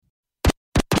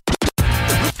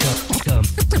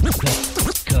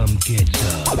Get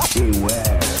the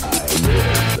beware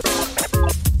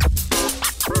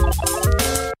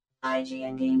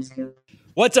IGN Game Scoop.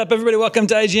 What's up, everybody? Welcome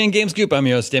to IGN Game Scoop. I'm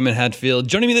your host, Damon Hatfield.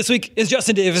 Joining me this week is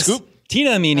Justin Davis, Scoop. Tina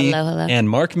Amini, Hello. and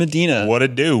Mark Medina. What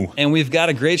it do? And we've got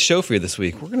a great show for you this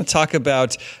week. We're going to talk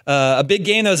about a big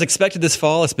game that was expected this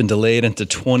fall. It's been delayed into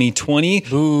 2020.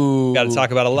 Ooh. Got to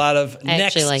talk about a lot of I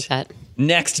actually like that.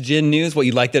 next gen news. What,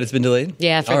 you like that it's been delayed?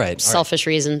 Yeah, for all right. selfish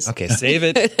reasons. Okay, save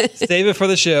it. Save it for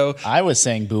the show. I was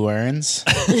saying Boo Earns.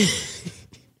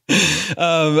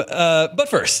 But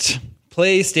first,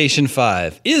 PlayStation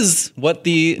 5 is what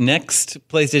the next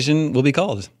PlayStation will be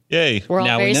called. Yay. We're all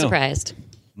Now we very know. surprised.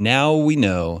 Now we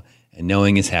know, and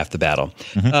knowing is half the battle.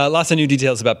 Lots of new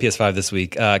details about PS5 this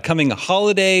week. Coming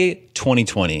holiday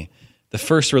 2020, the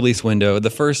first release window,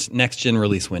 the first next-gen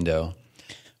release window.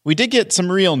 We did get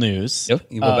some real news.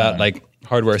 About like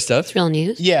hardware stuff. It's real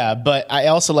news. Yeah, but I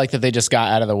also like that they just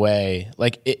got out of the way.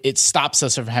 Like, it stops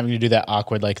us from having to do that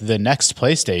awkward, like, the next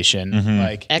PlayStation.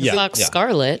 Like, Xbox Yeah.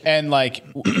 Scarlet. and like,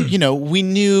 you know, we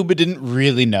knew but didn't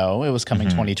really know it was coming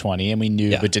 2020, and we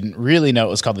knew but didn't really know it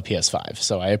was called the PS5.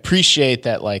 So I appreciate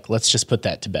that. Like, let's just put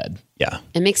that to bed. Yeah.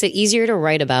 It makes it easier to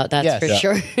write about, that's Yes. for Yeah.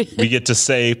 sure. We get to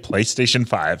say PlayStation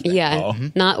 5. now. Yeah,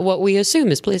 not what we assume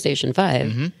is PlayStation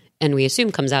 5. And we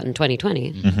assume comes out in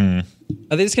 2020.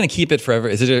 Are they just going to keep it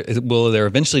forever? Will there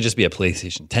eventually just be a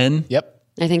PlayStation 10? Yep.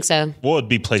 I think so. Well, it'd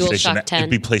be PlayStation. DualShock 10. It'd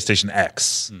be PlayStation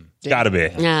X. Gotta be.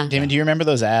 Yeah. Damon, do you remember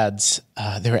those ads?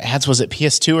 There were ads, was it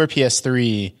PS2 or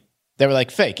PS3? They were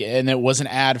like fake, and it was an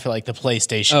ad for like the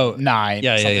PlayStation 9,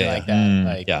 yeah, something yeah. like that.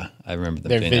 Like Yeah, I remember them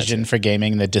their doing that vision for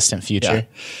gaming in the distant future. too.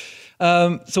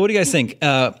 So what do you guys think?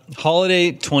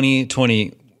 Holiday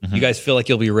 2020, you guys feel like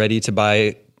you'll be ready to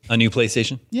buy a new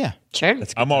PlayStation? Yeah. Sure.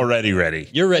 I'm already ready.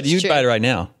 You're ready. You'd true. buy it right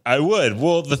now. I would.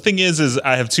 Well, the thing is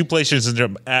I have two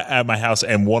PlayStations at my house,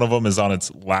 and one of them is on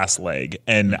its last leg,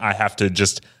 and I have to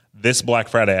just this Black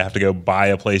Friday I have to go buy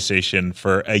a PlayStation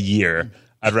for a year.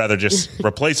 I'd rather just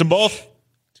replace them both.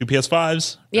 Two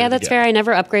PS5s. Yeah, ready to that's go. fair. I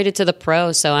never upgraded to the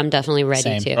Pro, so I'm definitely ready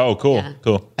Same. to. Oh, cool, Yeah.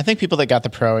 cool. I think people that got the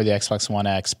Pro or the Xbox One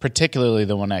X, particularly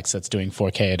the One X that's doing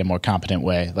 4K at a more competent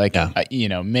way, like, you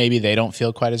know, maybe they don't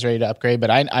feel quite as ready to upgrade,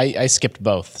 but I skipped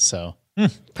both. So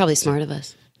Probably smart of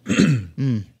us.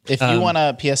 if you want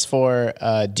a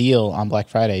PS4 deal on Black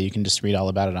Friday, you can just read all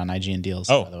about it on IGN Deals,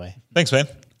 by the way. Thanks, man.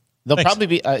 They'll probably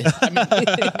be, I mean,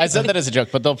 I said that as a joke,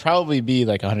 but they'll probably be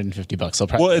like $150. They'll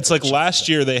probably Well, it's like last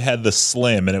year they had the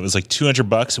Slim, and it was like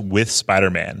 $200 with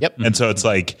Spider-Man. Yep. And so it's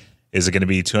like, is it going to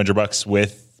be $200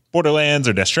 with Borderlands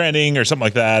or Death Stranding or something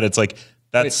like that? It's like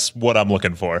that's what I'm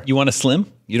looking for. You want a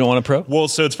Slim? You don't want a Pro? Well,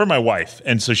 so it's for my wife,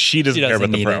 and so she doesn't care doesn't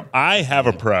about the need Pro. it. I have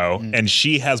a Pro, and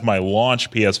she has my launch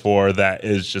PS4 that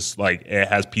is just like it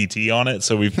has PT on it,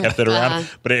 so we've kept it around.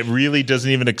 But it really doesn't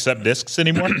even accept discs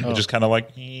anymore. It's just kind of like,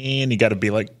 and you got to be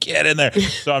like, get in there.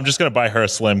 So I'm just gonna buy her a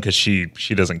Slim because she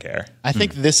doesn't care. I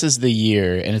think this is the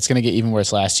year, and it's going to get even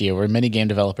worse last year, where many game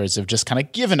developers have just kind of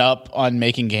given up on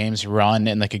making games run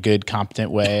in like a good,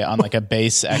 competent way on like a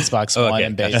base Xbox One okay.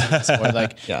 and base PS4.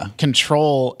 Like Yeah.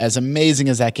 Control, as amazing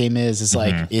as that game is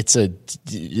like it's a,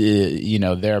 you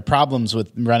know, there are problems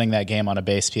with running that game on a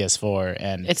base PS4,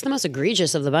 and It's the most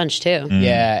egregious of the bunch, too.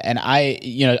 yeah, and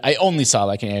I only saw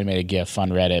like an animated GIF on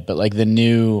Reddit, but like the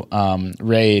new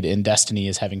raid in Destiny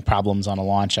is having problems on a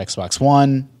launch Xbox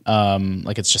One.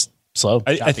 Like it's just slow.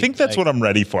 I think that's what I'm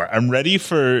ready for. I'm ready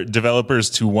for developers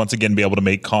to once again be able to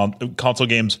make console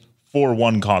games for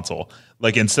one console.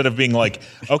 Like instead of being like,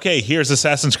 okay, here's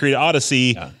Assassin's Creed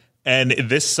Odyssey, and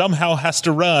this somehow has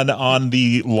to run on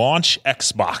the launch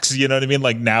Xbox. You know what I mean?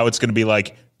 Like now it's going to be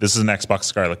like, this is an Xbox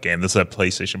Scarlet game. This is a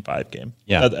PlayStation 5 game.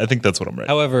 Yeah. I think that's what I'm ready.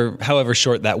 However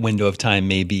short that window of time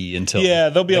may be until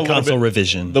There'll be the a little console bit,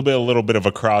 revision. There'll be a little bit of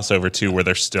a crossover too, where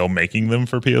they're still making them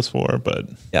for PS4. But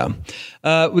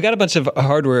Yeah. We got a bunch of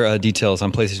hardware details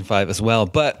on PlayStation 5 as well.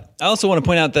 But I also want to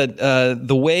point out that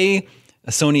the way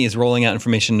Sony is rolling out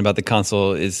information about the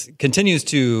console continues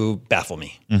to baffle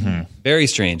me. Very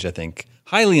strange, I think.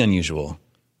 Highly unusual.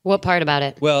 What part about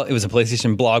it? Well, it was a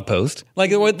PlayStation blog post.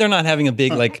 Like they're not having a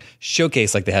big like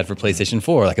showcase like they had for PlayStation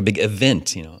 4, like a big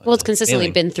event, you know. Well, it's consistently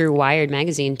Failing. been through Wired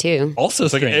magazine, too. Also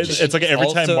it's like strange. it's like every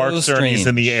time Also Mark Cerny's strange.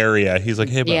 in the area, he's like,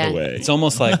 hey, by Yeah. the way. It's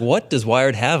almost like, what does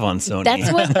Wired have on Sony?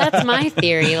 That's my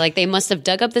theory. Like they must have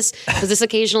dug up this, because this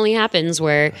occasionally happens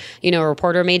where, you know, a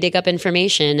reporter may dig up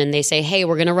information and they say, hey,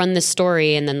 we're going to run this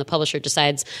story. And then the publisher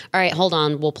decides, all right, hold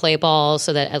on, we'll play ball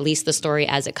so that at least the story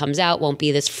as it comes out won't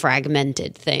be this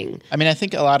fragmented thing. I mean, I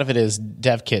think a lot of it is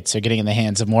dev kits are getting in the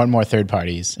hands of more and more third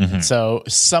parties. And so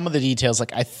some of the details,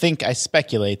 like I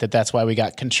speculate that that's why we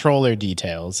got controller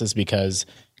details, is because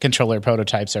controller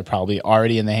prototypes are probably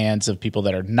already in the hands of people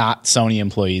that are not Sony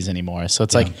employees anymore. So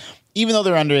it's like, even though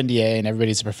they're under NDA and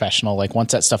everybody's a professional, like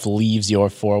once that stuff leaves your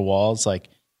four walls, like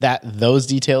those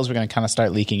details were going to kind of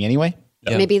start leaking anyway.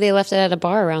 Yeah. Maybe they left it at a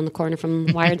bar around the corner from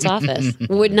Wired's office.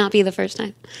 Would not be the first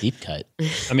time. Deep cut.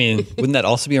 I mean, wouldn't that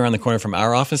also be around the corner from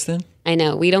our office then? I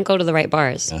know. We don't go to the right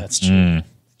bars. That's true.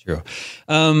 True.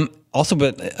 Also,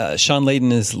 but Sean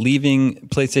Layden is leaving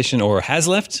PlayStation or has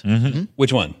left.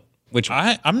 Which one? Which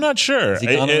one? I'm not sure. he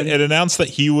gone already? It announced that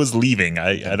he was leaving.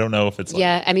 I don't know if it's like,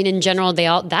 Yeah, I mean, in general,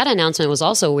 that announcement was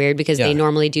also weird because Yeah. they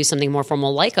normally do something more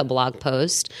formal, like a blog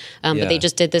post, Yeah. but they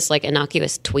just did this like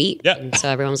innocuous tweet. Yeah. And so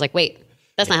everyone was like, "Wait,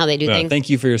 that's not how they do Well, things." thank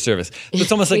you for your service. So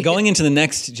it's almost like going into the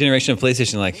next generation of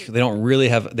PlayStation. Like they don't really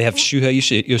have. They have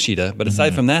Shuhei Yoshida, but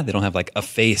aside from that, they don't have like a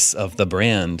face of the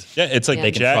brand. Yeah, it's like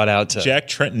They can trot out to- Jack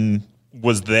Trenton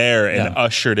was there and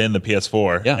ushered in the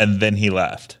PS4, Yeah. and then he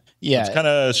left. Yeah. It's kind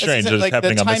of strange that it's like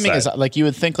happening the on this timing side. is like you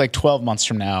would think like 12 months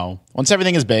from now, once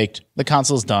everything is baked, the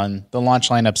console's done, the launch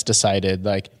lineup's decided,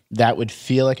 like that would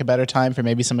feel like a better time for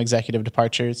maybe some executive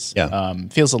departures. Yeah.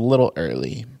 Feels a little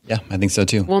early. Yeah, I think so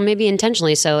too. Well, maybe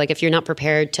intentionally. So, like, if you're not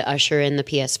prepared to usher in the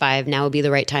PS5, now would be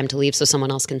the right time to leave, so someone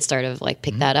else can start of like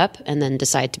pick that up and then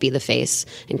decide to be the face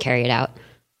and carry it out.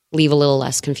 Leave a little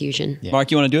less confusion. Mark,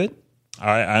 you want to do it?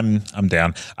 I'm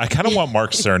down. I kind of want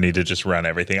Mark Cerny to just run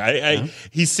everything.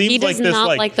 He seems He like does this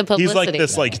not like the he's like publicity.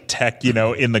 this like tech,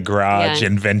 in the garage Yeah.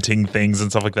 inventing things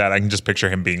and stuff like that. I can just picture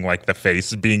him being like the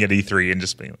face, being at E3 and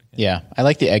just being like, Yeah. I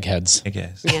like the eggheads. hey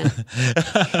guys. Yeah.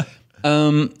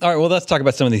 All right, well, let's talk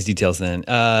about some of these details then.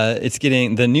 It's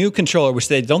getting the new controller, which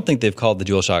they don't think they've called the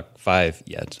DualShock 5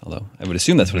 yet, although I would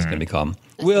assume that's what it's going to be called,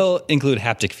 will include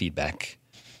haptic feedback,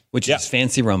 which is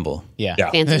fancy rumble. Yeah.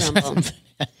 Yeah. Fancy rumble.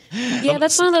 Yeah,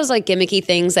 that's one of those like gimmicky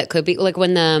things that could be like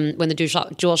when the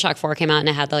DualShock 4 came out and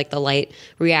it had like the light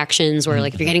reactions where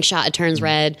like if you're getting shot it turns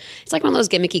red. It's like one of those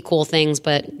gimmicky cool things,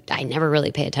 but I never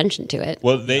really pay attention to it.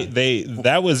 Well, they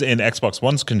that was in Xbox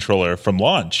One's controller from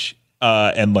launch,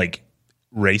 and like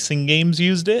racing games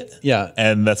used it. Yeah.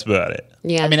 and that's about it.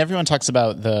 Yeah, I mean, everyone talks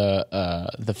about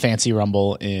the fancy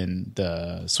rumble in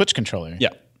the Switch controller. Yeah.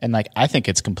 And like, I think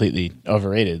it's completely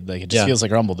overrated. Like, it just Yeah. feels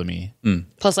like Rumble to me.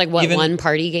 plus like Even- one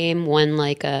party game, one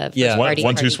like a first Yeah. party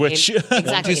One, two party switch. game.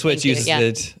 Exactly. Switch thank you. uses Yeah.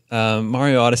 it.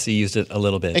 Mario Odyssey used it a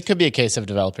little bit. It could be a case of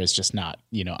developers just not,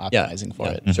 optimizing for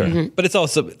it. Sure. But it's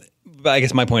also, but I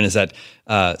guess my point is that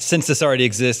since this already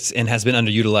exists and has been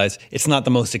underutilized, it's not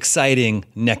the most exciting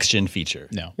next gen feature.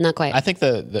 No. Not quite. I think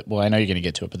well, I know you're going to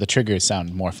get to it, but the triggers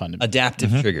sound more fun to me.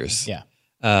 Adaptive triggers.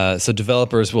 Yeah. So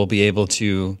developers will be able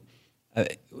to,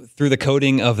 through the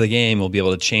coding of the game, will be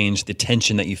able to change the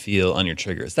tension that you feel on your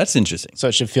triggers. That's interesting. So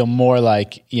it should feel more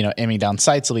like, aiming down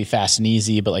sights will be fast and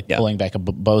easy, but like pulling back a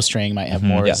bowstring might have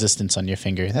more resistance on your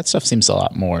finger. That stuff seems a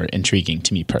lot more intriguing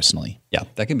to me personally. Yeah,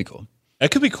 that can be cool.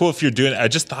 It could be cool if you're doing. I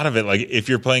just thought of it like if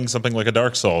you're playing something like a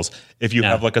Dark Souls, if you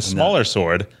have like a smaller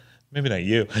sword. Maybe not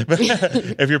you, but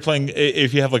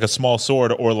if you have like a small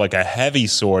sword or like a heavy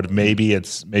sword, maybe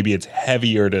it's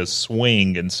heavier to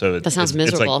swing, and so That sounds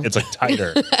miserable. It's like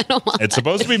tighter. It's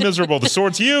supposed to be miserable. The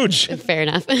sword's huge. Fair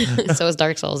enough. So is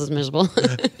Dark Souls is miserable.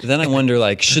 Then I wonder,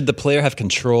 like, should the player have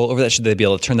control over that? Should they be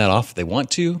able to turn that off if they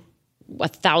want to?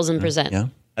 1,000%.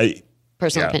 Yeah.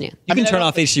 Personal Yeah. opinion. You can turn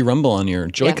off HD Rumble on your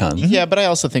Joy-Con. Yeah, but I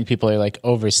also think people are like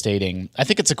overstating. I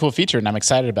think it's a cool feature and I'm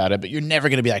excited about it, but you're never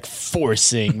going to be like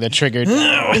forcing the trigger down.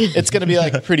 It's going to be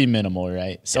like pretty minimal,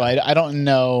 right? So I don't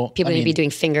know. People I need to be mean, doing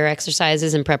finger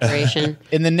exercises in preparation.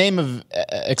 in the name of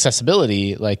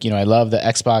accessibility, like, I love the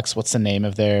Xbox. What's the name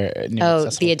of their new Oh,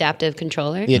 accessible- the adaptive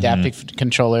controller. the adaptive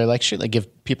controller? Like, should give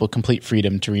people complete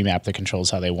freedom to remap the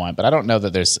controls how they want. But I don't know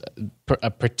that there's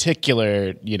a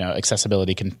particular,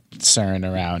 accessibility concern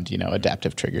around,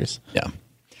 adaptive triggers. Yeah.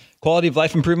 Quality of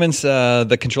life improvements.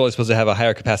 The controller is supposed to have a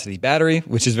higher capacity battery,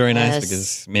 which is very nice Yes.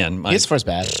 because, man, my PS4's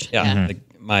bad.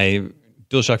 my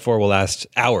DualShock 4 will last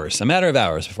hours, a matter of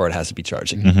hours before it has to be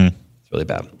charging. It's really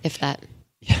bad, If that.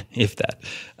 if that.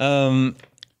 I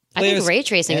Players- think ray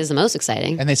tracing is the most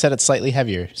exciting. And they said it's slightly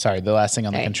heavier. Sorry, the last thing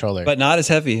on the Right. controller. But not as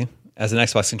heavy as an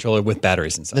Xbox controller with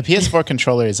batteries inside. the PS4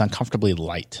 controller is uncomfortably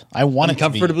light. I want it to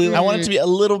Uncomfortably be. I want it to be a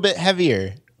little bit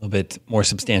heavier. A little bit more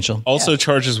substantial. Also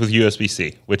charges with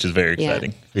USB-C, which is very Yeah.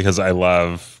 exciting because I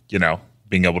love,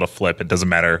 being able to flip. It doesn't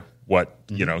matter what,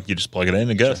 you just plug it in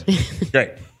and it goes. Great.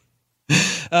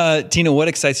 Tina, what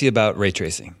excites you about ray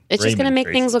tracing? It's just going to Raymond make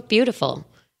tracing. things look beautiful.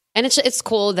 And it's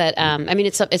cool that I mean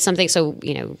it's something, so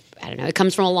I don't know, it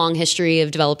comes from a long history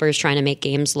of developers trying to make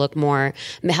games look more,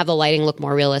 have the lighting look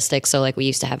more realistic. So like we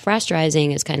used to have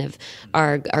rasterizing as kind of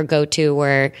our go-to,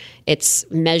 where it's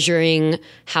measuring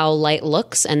how light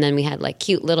looks, and then we had like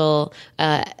cute little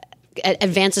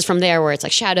advances from there where it's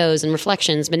like shadows and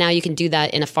reflections, but now you can do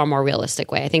that in a far more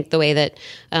realistic way. I think the way that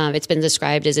it's been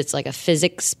described is it's like a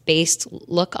physics-based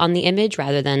look on the image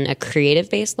rather than a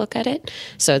creative-based look at it.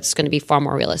 So it's going to be far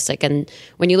more realistic. And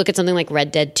when you look at something like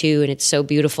Red Dead 2 and it's so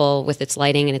beautiful with its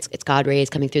lighting and it's God rays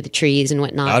coming through the trees and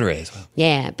whatnot. God rays. Wow.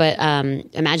 Yeah, but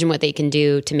imagine what they can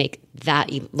do to make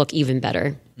that look even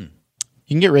better.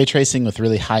 You can get ray tracing with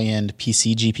really high-end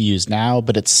PC GPUs now,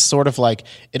 but it's sort of like,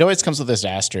 it always comes with this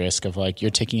asterisk of like,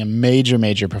 you're taking a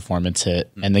major performance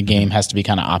hit and the game has to be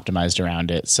kind of optimized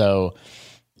around it. So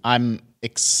I'm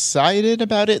excited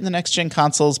about it in the next gen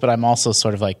consoles, but I'm also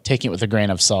sort of like taking it with a grain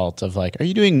of salt of like, are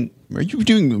you doing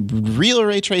real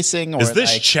ray tracing? Or Is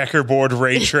this like, checkerboard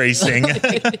ray tracing?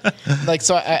 like,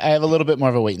 so I have a little bit more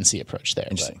of a wait and see approach there.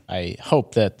 But I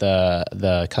hope that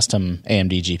the custom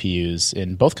AMD GPUs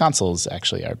in both consoles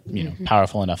actually are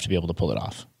powerful enough to be able to pull it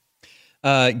off.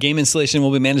 Game installation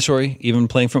will be mandatory, even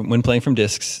when playing from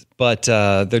discs. But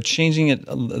they're changing it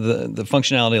the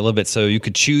functionality a little bit, so you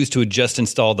could choose to just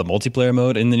install the multiplayer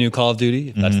mode in the new Call of Duty.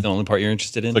 If that's the only part you're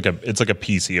interested in. It's like a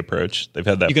PC approach. They've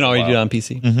had that. You can already do it on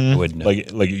PC. I wouldn't know.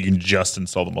 Like you can just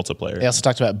install the multiplayer. They also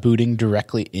talked about booting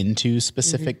directly into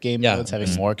specific game modes,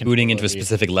 having more control booting into a over your-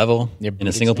 specific level in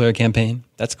a single player campaign.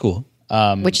 That's cool.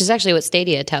 Which is actually what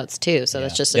Stadia touts too. So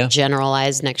that's just a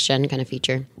generalized next gen kind of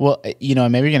feature. Well, maybe you're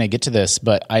going to get to this,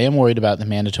 but I am worried about the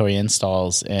mandatory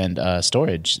installs and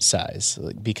storage size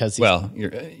because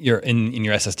you're in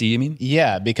your SSD, you mean?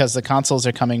 Yeah, because the consoles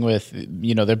are coming with,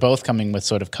 they're both coming with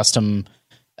sort of custom.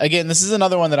 Again, this is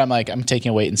another one that I'm taking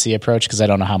a wait and see approach because I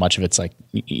don't know how much of it's like,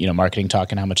 marketing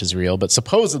talk and how much is real. But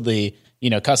supposedly,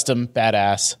 custom,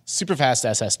 badass, super fast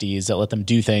SSDs that let them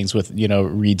do things with,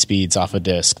 read speeds off a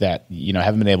disk that,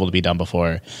 haven't been able to be done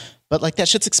before. But like that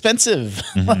shit's expensive.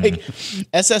 Like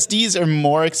SSDs are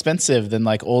more expensive than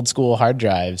like old school hard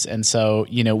drives. And so,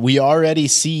 we already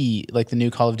see like the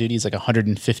new Call of Duty is like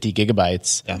 150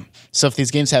 gigabytes. Yeah. So if these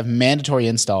games have mandatory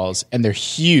installs and they're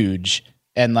huge,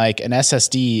 and like an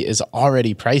SSD is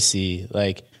already pricey,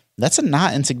 like that's a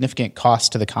not insignificant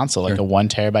cost to the console, like a 1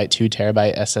 terabyte, 2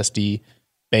 terabyte SSD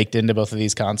baked into both of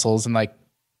these consoles. And like,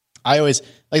 they always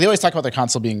talk about their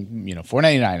console being,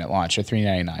 $499 at launch or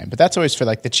 $399, but that's always for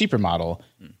like the cheaper model.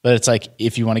 But it's like,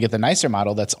 if you want to get the nicer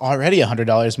model, that's already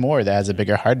 $100 more that has a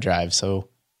bigger hard drive. So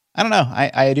I don't know.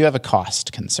 I do have a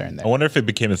cost concern there. I wonder if it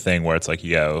became a thing where it's like,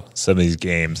 some of these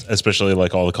games, especially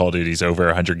like all the Call of Duties over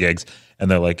 100 gigs, and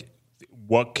they're like,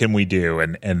 what can we do?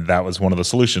 And that was one of the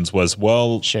solutions was,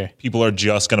 sure, people are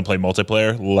just going to play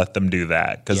multiplayer. Let them do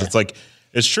that. Because it's like,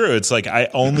 it's true. It's like I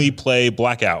only play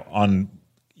Blackout on,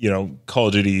 Call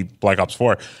of Duty Black Ops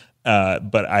 4.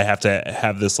 But I have to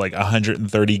have this like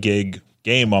 130 gig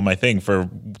game on my thing for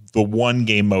the one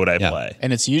game mode I play.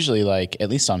 And it's usually like, at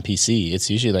least on PC,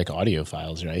 it's usually like audio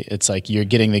files, right? It's like you're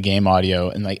getting the game audio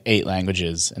in like 8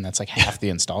 languages, and that's like half the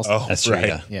installs. That's true,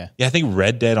 right. yeah. I think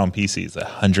Red Dead on PC is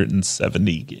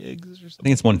 170 gigs or I something.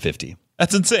 think it's 150.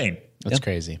 That's insane. That's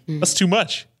crazy. That's too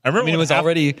much. I remember It was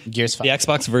already Gears 5. the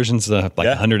Xbox version's like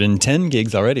 110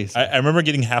 gigs already. So. I remember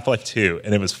getting Half-Life 2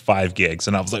 and it was 5 gigs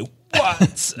and I was like,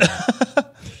 what?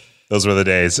 Those were the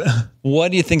days.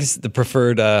 What do you think is the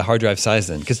preferred hard drive size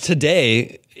then? Because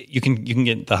today you can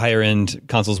get the higher end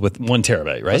consoles with 1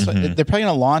 terabyte, right? They're probably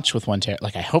going to launch with 1 terabyte.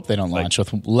 Like, I hope they don't launch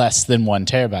with less than 1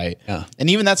 terabyte. Yeah. And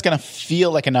even that's going to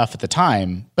feel like enough at the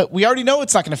time. But we already know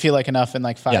it's not going to feel like enough in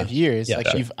like 5 years. Yeah, like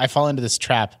sure. I fall into this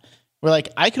trap where like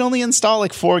I can only install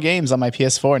like 4 games on my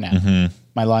PS4 now.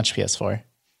 My launch PS4.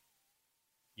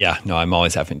 Yeah, no, I'm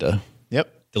always having to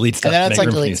Yep. delete stuff. And then to it's make like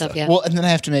room for new delete stuff, yeah. Well, and then I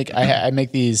have to make I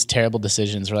make these terrible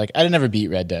decisions where like I didn't ever beat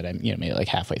Red Dead. I made it like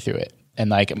halfway through it, and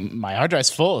like my hard drive's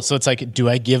full. So it's like, do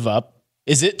I give up?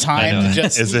 Is it time to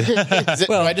just? Is it?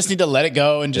 Do I just need to let it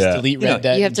go and just delete Red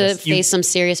Dead? You have and to just- face some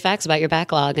serious facts about your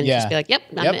backlog and just be like, "Yep,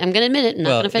 I'm going to admit it. I'm not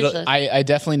going to finish this." I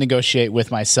definitely negotiate with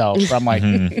myself. Where I'm like,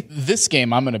 this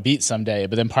game I'm going to beat someday,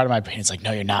 but then part of my brain is like,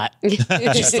 no, you're not.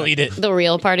 Just delete it. The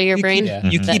real part of your brain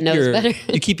you that keep knows better.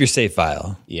 you keep your save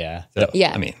file. Yeah. So,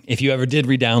 Yeah. I mean, if you ever did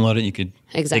re-download it, you could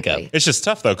Exactly. pick up. It's just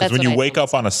tough though, because That's when you what I wake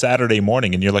up on a Saturday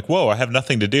morning and you're like, "Whoa, I have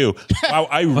nothing to do. Wow,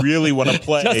 I really want to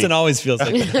play." Justin always feels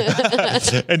like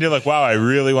that. And you're like, "Wow, I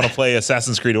really want to play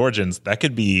Assassin's Creed Origins." That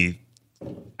could be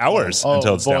hours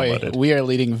until it's downloaded. We are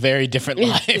leading very different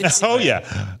lives. Oh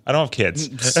yeah, I don't have kids.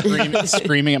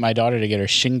 Screaming at my daughter to get her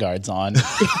shin guards on.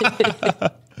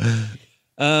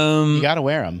 You got to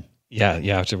wear them. Yeah,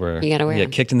 you have to wear. You gotta wear get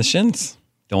 'em. kicked in the shins.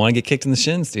 Don't want to get kicked in the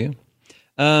shins, do you?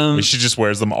 She just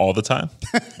wears them all the time.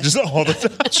 Just all the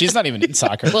time. She's not even in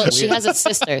soccer. Well, she has a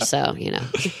sister, so you know.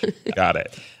 Got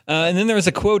it. And then there was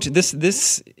a quote. This,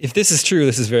 if this is true,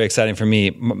 this is very exciting for me.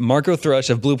 Marco Thrush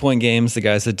of Blue Point Games, the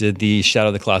guys that did the Shadow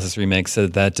of the Colossus remake,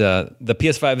 said that the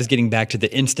PS5 is getting back to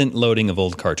the instant loading of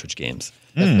old cartridge games.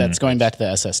 That's going back to the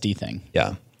SSD thing.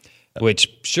 Yeah. Which,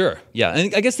 sure, yeah.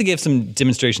 And I guess they gave some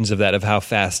demonstrations of that, of how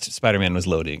fast Spider-Man was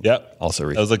loading. Yep. Also,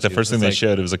 that was like the recently. first thing It's they like,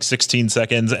 showed. It was like 16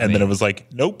 seconds, and then it was like,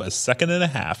 nope, a second and a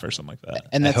half or something like that.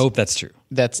 And I that's, hope that's true.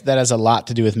 that has a lot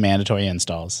to do with mandatory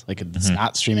installs. Like it's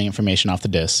not streaming information off the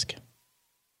disk.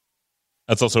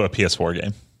 That's also a PS4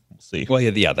 game. We'll see. Well,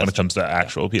 yeah, when that's it comes to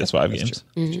actual PS5 games.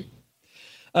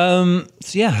 So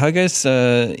yeah, how guys?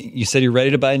 You said you're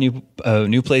ready to buy a new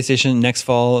PlayStation next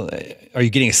fall. Are you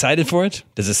getting excited for it?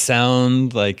 Does it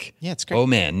sound like? Yeah, it's great. Oh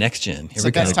man, next gen. Here It's we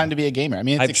the go. best time to be a gamer. I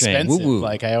mean, it's Hype train. expensive. Woo-woo.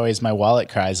 Like my wallet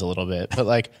cries a little bit, but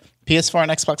like PS4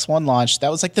 and Xbox One launch, that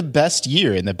was like the best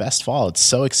year and the best fall. It's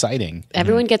so exciting.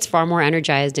 Everyone gets far more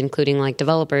energized, including like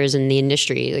developers in the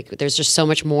industry. Like there's just so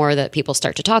much more that people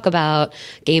start to talk about,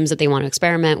 games that they want to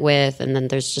experiment with, and then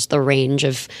there's just the range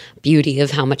of beauty of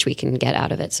how much we can get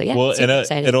out of it. So yeah, Well, it's super and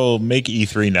exciting. it'll make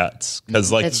E3 nuts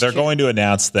because like That's they're true. going to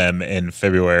announce them in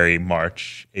February,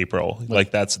 March, April. Like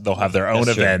they'll have their own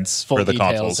That's true. events Full for the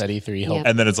details consoles. at E3. Yeah.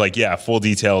 And then it's like, yeah, full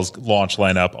details, launch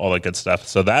lineup, all that good stuff.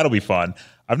 So that'll be fun.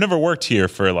 I've never worked here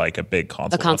for like a big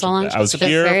console. console launch? I was That's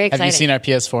here. very Have you exciting. seen our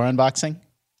PS4 unboxing?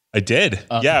 I did.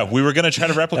 Yeah, we were going to try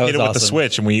to replicate was it with the awesome.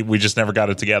 Switch, and we just never got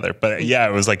it together. But yeah,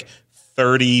 it was like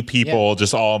 30 people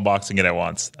just all unboxing it at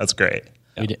once. That's great.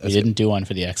 We didn't do one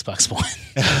for the Xbox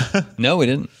One. No, we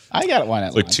didn't. I got one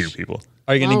at Like launch. 2 people.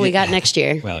 Are you going Oh, to we get? got next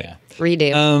year. Well, yeah.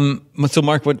 Redo. So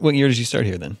Mark, what year did you start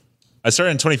here then? I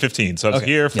started in 2015, so I was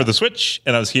Okay, here for yeah. the Switch,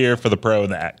 and I was here for the Pro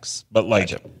and the X. But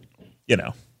like, you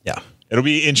know, Yeah. it'll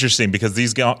be interesting because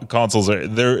these consoles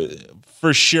they're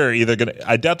for sure either gonna.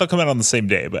 I doubt they'll come out on the same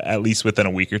day, but at least within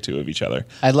a week or two of each other.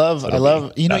 I love, you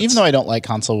know, nuts. even though I don't like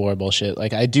console war bullshit,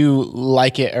 like I do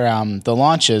like it around the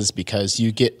launches because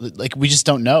you get, like, we just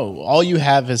don't know. All you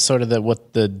have is sort of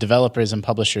what the developers and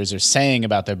publishers are saying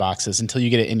about their boxes until you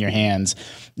get it in your hands.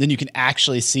 Then you can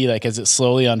actually see, like, as it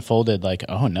slowly unfolded, like,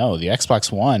 oh no, the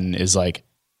Xbox One is like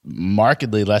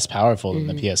markedly less powerful than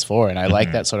the PS4. And I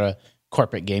like that sort of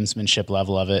corporate gamesmanship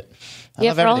level of it. I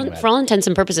Yeah, love for everything about for all intents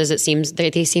and purposes, it seems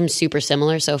they seem super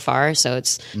similar so far. So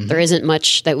it's there isn't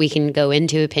much that we can go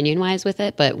into opinion wise with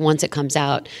it. But once it comes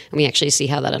out and we actually see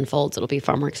how that unfolds, it'll be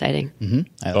far more exciting.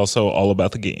 It's also all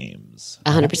about the games.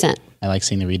 100%. I like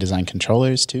seeing the redesigned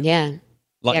controllers too. Yeah.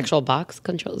 Like- The actual box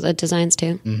controls designs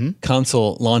too.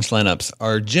 Console launch lineups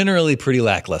are generally pretty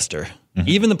lackluster.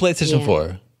 Even the PlayStation Yeah.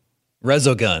 4.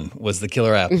 Resogun was the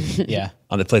killer app Yeah.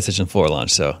 on the PlayStation 4 launch.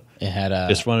 So It had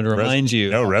just wanted to remind you.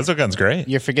 No, Resogun's great.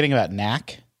 You're forgetting about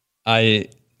Knack.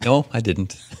 No, I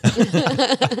didn't.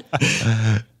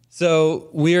 So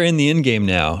we're in the end game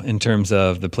now in terms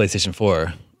of the PlayStation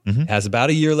 4. It has about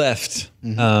a year left.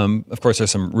 Of course,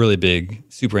 there's some really big,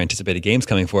 super anticipated games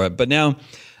coming for it. But now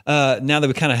that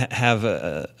we kind of have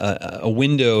a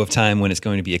window of time when it's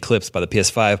going to be eclipsed by the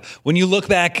PS5, when you look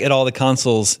back at all the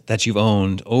consoles that you've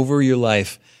owned over your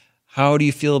life, how do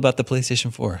you feel about the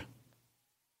PlayStation 4?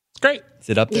 It's great. Is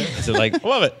it up there? Is it like I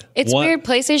love it. It's One- weird.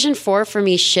 PlayStation 4 for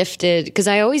me shifted because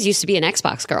I always used to be an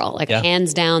Xbox girl. Like, Yeah.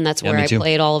 hands down, that's where me I too.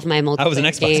 played all of my multiplayer I was an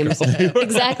Xbox games. girl.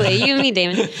 Exactly. You and me,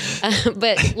 Damon.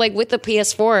 But like with the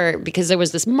PS4, because there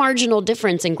was this marginal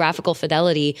difference in graphical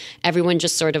fidelity, everyone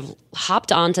just sort of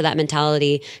hopped onto that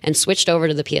mentality and switched over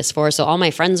to the PS4. So all my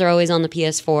friends are always on the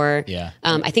PS4. Yeah.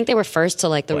 I think they were first to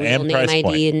like the real And name price ID.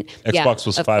 point. And Xbox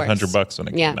was of $500 course. when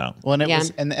it Yeah. came out. Well, and it Yeah.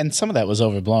 was, and some of that was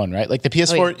overblown, right? Like the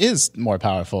PS4 is more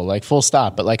powerful, like full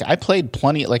stop. But like I played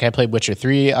plenty, like I played Witcher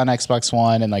 3 on Xbox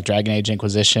One and like Dragon Age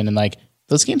Inquisition, and like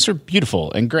those games were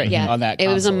beautiful and great Yeah. on that. It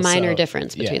was a console, minor so,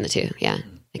 difference between yeah. the two. Yeah.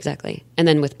 Exactly. And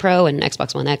then with Pro and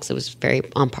Xbox One X, it was very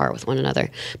on par with one another.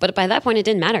 But by that point, it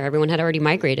didn't matter. Everyone had already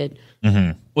migrated.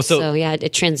 well? So So yeah,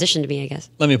 it transitioned me, I guess.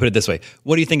 let me put it this way: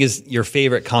 what do you think is your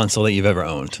favorite console that you've ever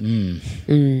owned?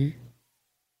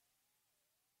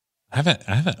 I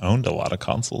haven't owned a lot of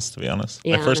consoles, to be honest.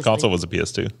 Yeah, My first honestly. console was a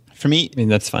PS2. For me, I mean,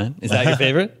 that's fine. Is that your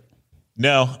favorite?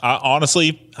 No,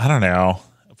 honestly, I don't know.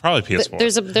 Probably PS4.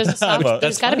 There's a soft, But-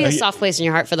 there's got to be a soft place in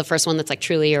your heart for the first one that's like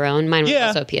truly your own. Mine was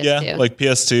also a PS2. Yeah, like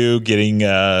PS2 getting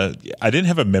I didn't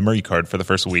have a memory card for the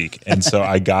first week, and so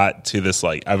I got to this,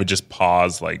 like, I would just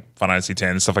pause like Final Fantasy 10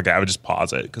 and stuff like that. I would just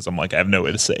pause it because I'm like, I have no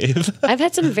way to save. I've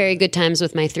had some very good times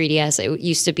with my 3DS. It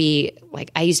used to be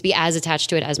like I used to be as attached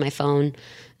to it as my phone.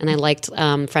 and I liked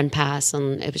Friend Pass,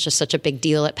 and it was just such a big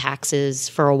deal at PAXs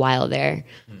for a while there.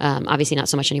 Obviously, not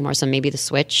so much anymore. So maybe the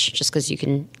Switch, just because you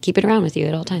can keep it around with you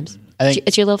at all times. I think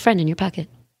It's your little friend in your pocket.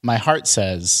 my heart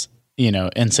says,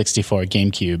 N64,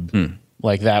 GameCube.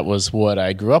 Like that was what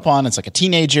I grew up on. It's like a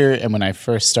teenager. And when I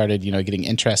first started, getting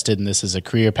interested in this as a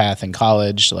career path in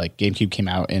college, like GameCube came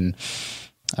out in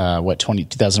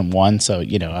 2001. So,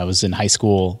 I was in high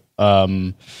school.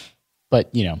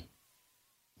 But,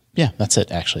 yeah, that's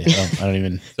it actually. I don't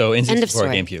even. So End of N64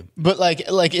 story. GameCube. But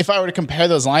like if I were to compare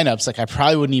those lineups, like I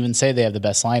probably wouldn't even say they have the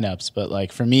best lineups. But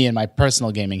like for me in my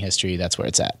personal gaming history, that's where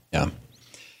it's at. Yeah.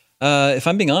 If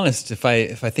I'm being honest, if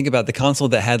I think about the console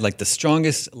that had like the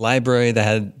strongest library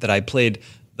that I played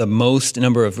the most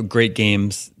number of great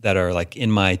games that are like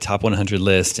in my top 100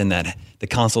 list, and that the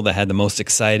console that had the most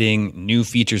exciting new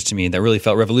features to me that really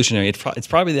felt revolutionary, it's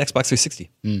probably the Xbox 360.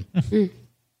 It's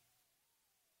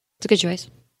a good choice.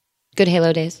 Good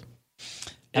Halo days.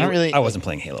 I wasn't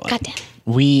playing Halo. God damn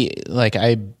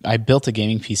it. I built a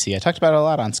gaming PC. I talked about it a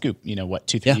lot on Scoop,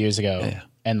 2-3 years ago. Yeah.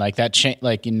 And like that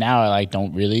now I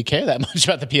don't really care that much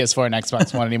about the PS4 and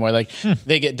Xbox One anymore. Like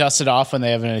they get dusted off when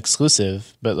they have an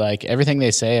exclusive, but like everything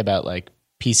they say about like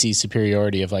PC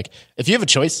superiority of like, if you have a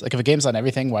choice, like if a game's on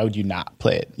everything, why would you not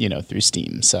play it, through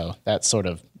Steam? So that sort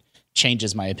of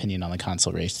changes my opinion on the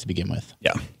console race to begin with.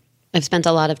 Yeah. I've spent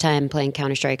a lot of time playing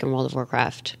Counter-Strike and World of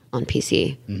Warcraft on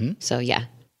PC. So yeah,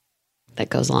 that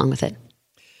goes along with it.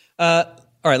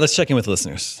 All right, let's check in with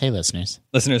listeners. Hey, listeners.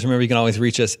 Listeners, remember you can always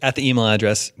reach us at the email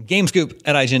address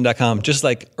gamescoop@ign.com, just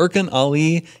like Erkan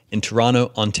Ali in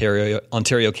Toronto,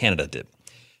 Ontario, Canada did.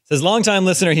 Says, long-time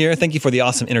listener here. Thank you for the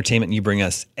awesome entertainment you bring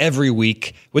us every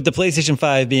week. With the PlayStation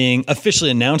 5 being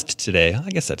officially announced today, I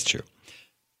guess that's true.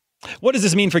 What does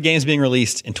this mean for games being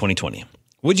released in 2020?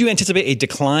 Would you anticipate a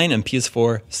decline in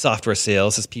PS4 software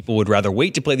sales as people would rather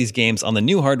wait to play these games on the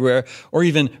new hardware or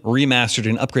even remastered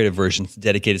and upgraded versions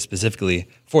dedicated specifically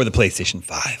for the PlayStation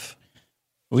 5?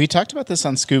 We talked about this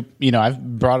on Scoop.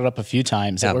 I've brought it up a few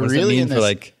times. Yeah, that what we're does it really mean in for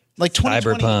this, like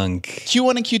 2020, Cyberpunk?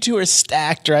 Q1 and Q2 are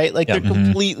stacked, right? Like they're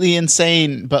completely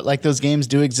insane, but like those games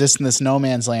do exist in this no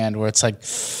man's land where it's like,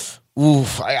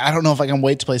 oof, I don't know if I can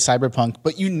wait to play Cyberpunk,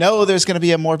 but there's going to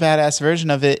be a more badass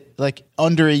version of it like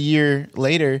under a year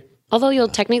later. Although you'll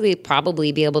technically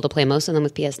probably be able to play most of them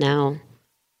with PS Now,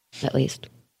 at least.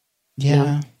 Yeah.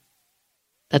 No.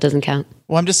 That doesn't count.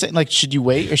 Well, I'm just saying, like, should you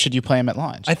wait or should you play them at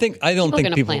launch? I don't People are think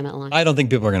gonna people. play 'em at launch. I don't think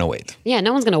people are going to wait. Yeah,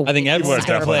 no one's going to. I think everyone's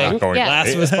People are definitely not going to. Yeah.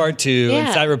 Last of Us Part 2 and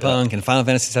Yeah. Cyberpunk and Final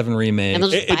Fantasy VII Remake. And they'll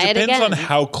just It buy it depends again. on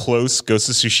how close Ghost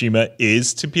of Tsushima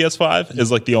is to PS5.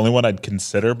 Is like the only one I'd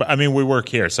consider. But I mean, we work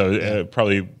here, so it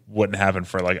probably wouldn't happen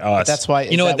for like us. That's why.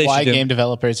 You know what they why should do? game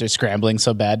developers are scrambling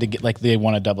so bad to get like they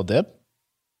want to double dip.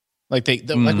 Like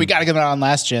like we got to get it on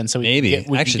last gen, so we Maybe. can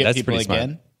get, we Actually, can get that's people pretty smart.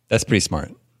 again. That's pretty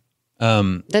smart.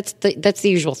 That's the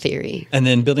usual theory, And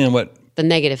then building on what the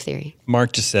negative theory.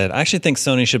 Mark just said, I actually think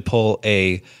Sony should pull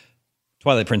a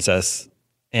Twilight Princess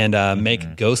and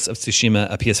make Ghosts of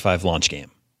Tsushima a PS5 launch game,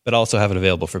 but also have it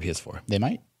available for PS4. They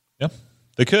might. Yeah,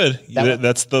 they could.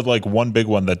 That's the like one big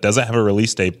one that doesn't have a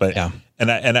release date. But Yeah.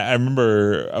 and I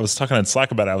remember I was talking on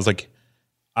Slack about it. I was like,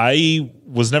 I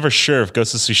was never sure if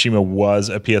Ghost of Tsushima was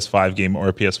a PS5 game or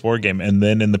a PS4 game. And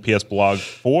then in the PS blog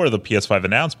for the PS5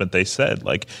 announcement, they said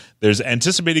like there's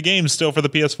anticipated games still for the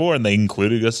PS4, and they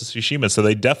included Ghost of Tsushima. So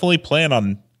they definitely plan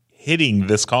on hitting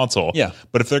this console. Yeah.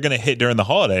 But if they're going to hit during the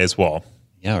holidays, well,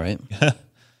 Yeah, right. might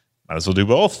as well do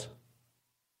both.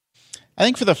 I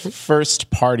think for the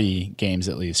first party games,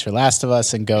 at least for Last of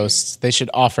Us and Ghosts, they should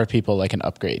offer people like an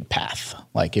upgrade path.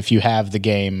 Like if you have the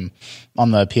game on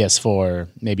the PS4,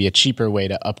 maybe a cheaper way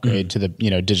to upgrade to the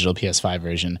digital PS5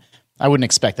 version. I wouldn't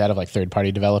expect that of like third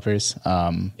party developers,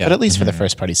 but at least for the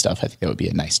first party stuff, I think that would be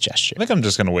a nice gesture. I think I'm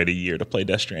just going to wait a year to play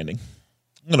Death Stranding.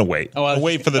 I'm going to wait. I'll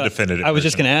wait for the definitive. I was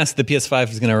just going to ask, the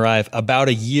PS5 is going to arrive about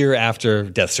a year after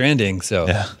Death Stranding, so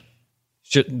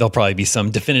there'll probably be some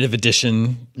definitive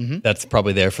edition that's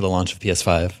probably there for the launch of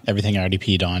PS5. Everything I already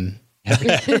peed on.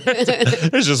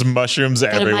 There's just mushrooms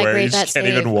everywhere. You migrate just that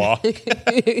can't even I walk.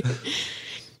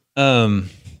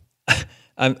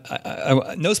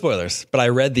 no spoilers, but I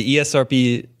read the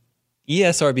ESRB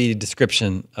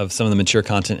description of some of the mature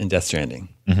content in Death Stranding.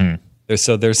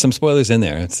 There's some spoilers in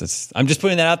there. I'm just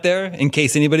putting that out there in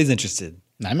case anybody's interested.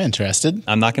 I'm interested.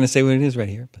 I'm not going to say what it is right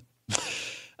here, but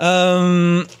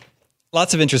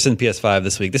lots of interest in PS5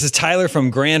 this week. This is Tyler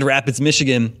from Grand Rapids,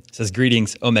 Michigan. Says,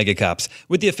 greetings, Omega Cops.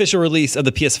 With the official release of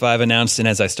the PS5 announced, and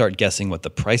as I start guessing what the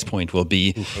price point will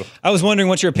be, I was wondering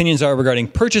what your opinions are regarding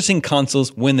purchasing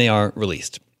consoles when they are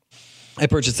released. I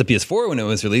purchased the PS4 when it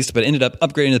was released, but ended up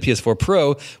upgrading to the PS4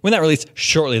 Pro when that released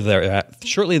shortly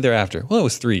thereafter. Well, it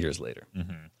was 3 years later.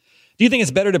 Do you think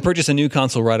it's better to purchase a new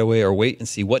console right away or wait and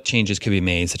see what changes could be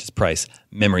made, such as price,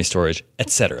 memory storage,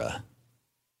 etc.?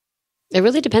 It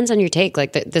really depends on your take.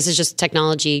 Like this is just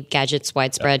technology, gadgets,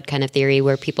 widespread kind of theory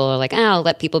where people are like, I'll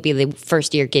let people be the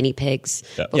first year guinea pigs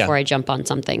before I jump on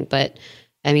something. But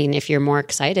I mean, if you're more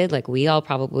excited, like we all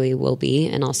probably will be,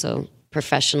 and also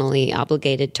professionally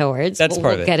obligated towards, That's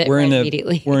part of it. Get it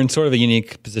immediately. We're in sort of a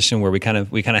unique position where we kind of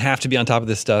have to be on top of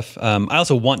this stuff. I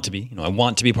also want to be. I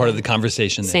want to be part of the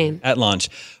conversation at launch.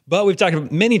 But we've talked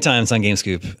many times on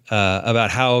GameScoop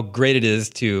about how great it is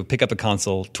to pick up a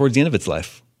console towards the end of its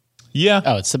life. Yeah.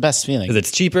 Oh, it's the best feeling. Because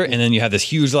it's cheaper, and then you have this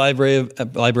huge library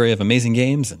of amazing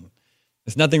games, and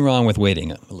there's nothing wrong with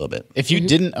waiting a little bit. If you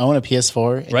didn't own a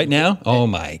PS4 right now, oh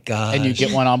my god! And you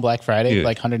get one on Black Friday, Dude.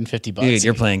 like $150. Dude,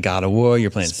 you're playing God of War,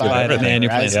 you're playing Spider-Man,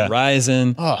 you're playing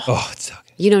Horizon. Oh, it's so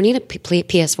good. You don't need a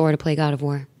PS4 to play God of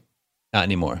War. Not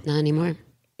anymore. Not anymore.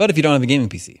 But if you don't have a gaming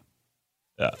PC,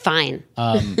 fine.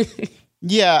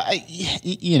 Yeah,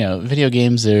 video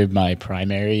games are my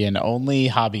primary and only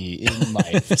hobby in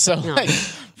life. So like,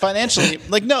 financially,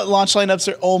 launch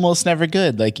lineups are almost never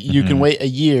good. Like you can wait a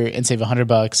year and save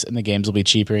 $100 and the games will be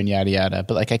cheaper and yada yada.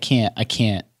 But like I can't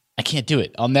do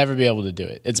it. I'll never be able to do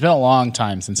it. It's been a long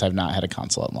time since I've not had a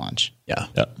console at launch. Yeah.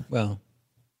 Well,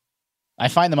 I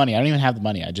find the money. I don't even have the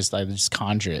money. I just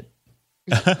conjure it.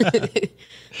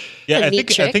 Yeah, I think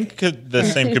the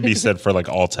same could be said for like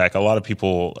all tech. A lot of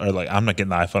people are like, I'm not getting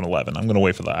the iPhone 11. I'm going to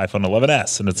wait for the iPhone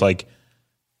 11s. And it's like,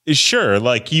 sure,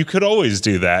 like you could always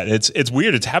do that. It's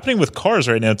weird. It's happening with cars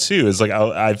right now too. It's like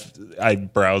I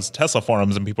browse Tesla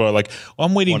forums and people are like, well,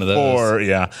 I'm waiting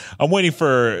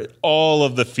for all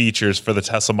of the features for the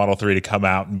Tesla Model 3 to come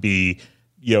out and be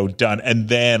done, and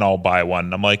then I'll buy one.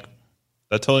 And I'm like,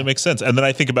 that totally makes sense. And then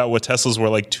I think about what Teslas were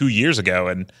like 2 years ago,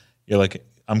 and you're like,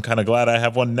 I'm kind of glad I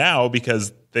have one now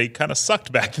because they kind of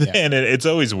sucked back then. It's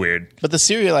always weird. But the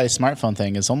serialized smartphone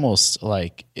thing is almost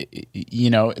like,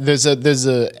 there's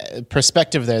a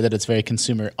perspective there that it's very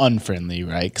consumer unfriendly,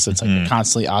 right? Because it's like you're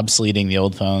constantly obsoleting the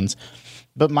old phones.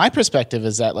 But my perspective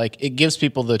is that like it gives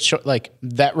people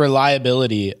that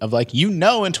reliability of like, in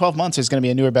 12 months there's going to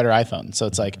be a newer, better iPhone. So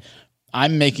it's like,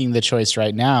 I'm making the choice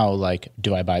right now, like,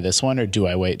 do I buy this one or do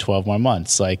I wait 12 more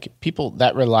months? Like,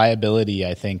 that reliability,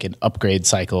 I think, and upgrade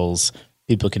cycles,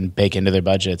 people can bake into their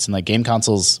budgets. And, like, game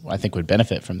consoles, I think, would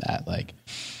benefit from that. Like,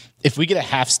 if we get a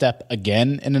half step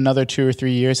again in another 2 or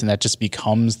 3 years and that just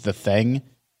becomes the thing,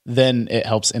 then it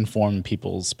helps inform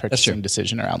people's purchasing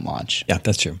decision around launch. Yeah,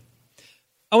 that's true.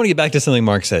 I want to get back to something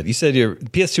Mark said. You said your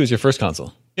PS2 is your first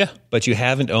console. Yeah. But you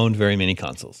haven't owned very many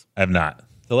consoles. I have not.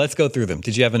 So let's go through them.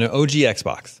 Did you have an OG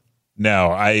Xbox?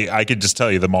 No, I could just tell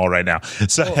you them all right now.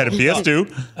 So I had a PS2.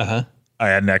 I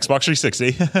had an Xbox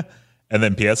 360. And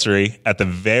then PS3 at the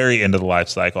very end of the life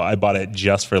cycle. I bought it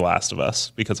just for Last of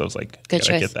Us because I was like, Good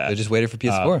gotta choice. get that. I just waited for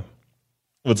PS4.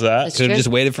 What's that? Could have just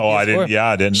waited for PS4.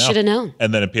 I didn't know. Should have known.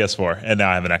 And then a PS4. And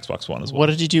now I have an Xbox One as well. What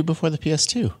did you do before the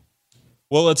PS2?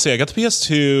 Well, let's see. I got the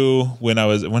PS2 when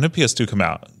did PS2 come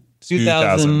out?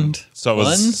 2000. So I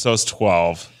was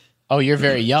 12. Oh, you're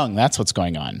very young. That's what's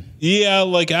going on. Yeah,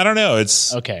 like I don't know.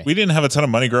 It's okay. We didn't have a ton of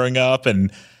money growing up,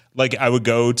 and like I would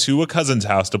go to a cousin's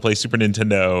house to play Super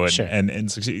Nintendo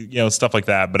and stuff like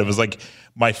that. But it was like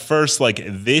my first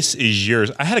this is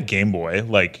yours. I had a Game Boy,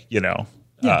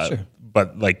 sure.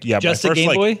 But just my first, a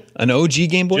Game Boy, an OG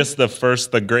Game Boy. Just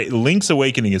the great Link's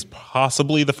Awakening is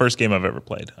possibly the first game I've ever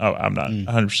played. Oh, I'm not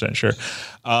 100% sure.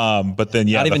 But then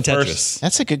not even Tetris. First,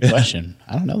 that's a good question.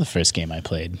 I don't know the first game I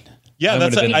played. Yeah,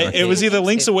 it was either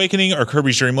Link's Awakening or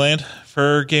Kirby's Dream Land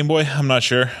for Game Boy. I'm not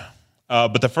sure.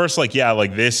 But the first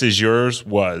this is yours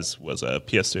was a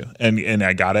PS2. And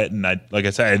I got it. And like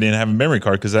I said, I didn't have a memory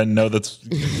card because I didn't know that's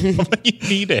what you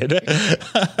needed.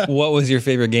 What was your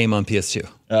favorite game on PS2?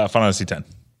 Final Fantasy X,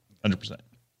 100%.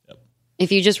 Yep.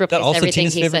 If you just replace also everything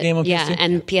Tina's he favorite said, game on yeah, PS2?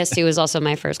 and PS2 was also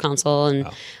my first console,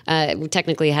 and we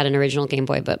technically had an original Game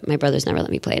Boy, but my brothers never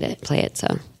let me play it. So,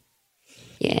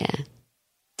 yeah.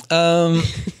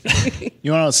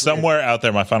 You want to somewhere out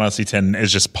there, my Final Fantasy X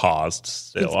is just paused.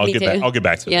 Still, I'll get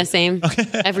back to it. Yeah, same.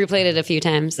 I've replayed it a few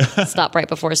times. Stop right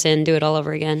before sin, do it all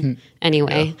over again.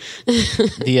 Anyway,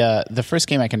 the first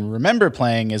game I can remember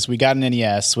playing is we got an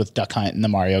NES with Duck Hunt and the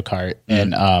Mario Kart,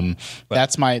 and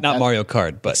that's my Mario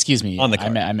Kart, but excuse me, on the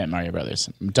cart. I meant Mario Brothers.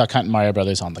 Duck Hunt and Mario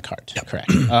Brothers on the cart. Correct.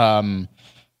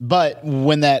 But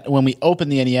when we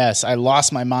opened the NES, I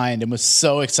lost my mind and was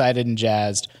so excited and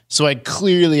jazzed. So I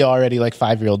clearly already, like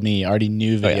 5-year-old me, already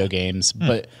knew video games.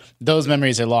 But those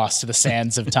memories are lost to the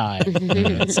sands of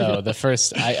time. So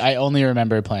I only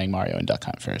remember playing Mario and Duck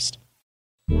Hunt first.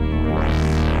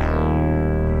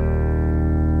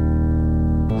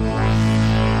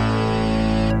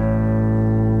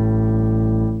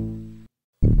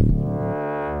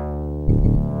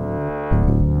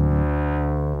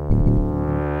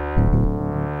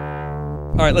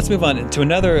 All right, let's move on to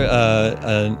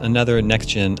another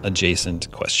next-gen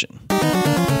adjacent question.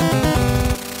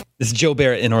 This is Joe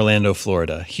Barrett in Orlando,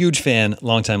 Florida. Huge fan,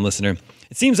 longtime listener.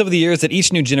 It seems over the years that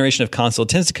each new generation of console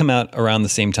tends to come out around the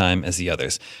same time as the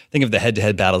others. Think of the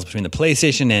head-to-head battles between the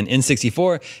PlayStation and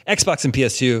N64, Xbox and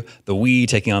PS2, the Wii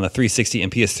taking on the 360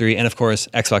 and PS3, and of course,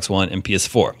 Xbox One and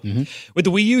PS4. Mm-hmm. With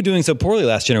the Wii U doing so poorly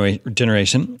last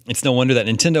generation, it's no wonder that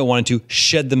Nintendo wanted to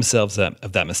shed themselves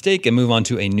of that mistake and move on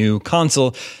to a new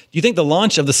console. Do you think the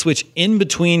launch of the Switch in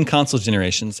between console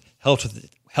generations helped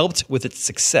with its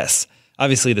success?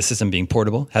 Obviously, the system being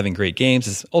portable, having great games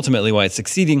is ultimately why it's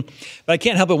succeeding. But I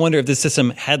can't help but wonder if this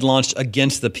system had launched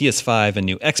against the PS5 and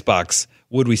new Xbox,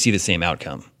 would we see the same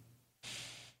outcome?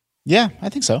 Yeah, I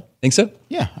think so. Think so?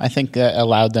 Yeah, I think that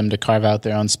allowed them to carve out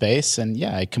their own space. And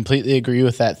yeah, I completely agree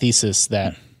with that thesis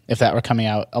that if that were coming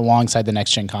out alongside the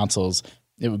next-gen consoles,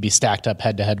 it would be stacked up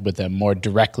head-to-head with them more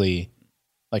directly.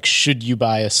 Like, should you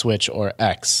buy a Switch or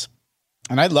X?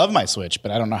 And I love my Switch,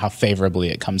 but I don't know how favorably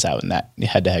it comes out in that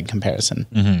head-to-head comparison.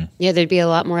 Mm-hmm. Yeah, there'd be a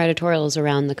lot more editorials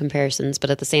around the comparisons, but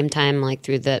at the same time, like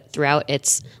throughout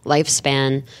its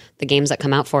lifespan, the games that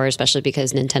come out for, especially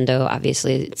because Nintendo,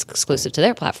 obviously, it's exclusive to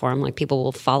their platform, like people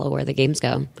will follow where the games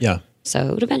go. Yeah. So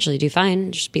it would eventually do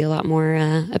fine. Just be a lot more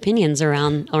opinions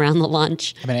around the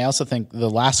launch. I mean, I also think the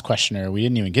last questioner, we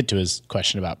didn't even get to his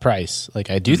question about price.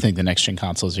 Like, I do think the next gen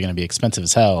consoles are going to be expensive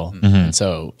as hell. Mm-hmm. And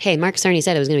so, hey, Mark Cerny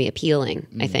said it was going to be appealing.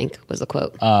 I think was the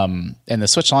quote. And the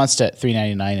Switch launched at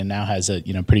 $399 and now has a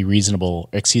pretty reasonable.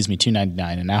 $299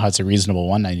 and now has a reasonable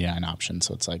 $199 option.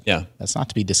 So it's like, that's not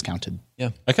to be discounted. Yeah,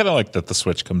 I kind of like that the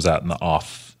Switch comes out in the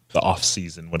off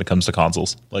season when it comes to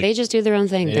consoles. Like, they just do their own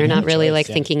thing. They're not really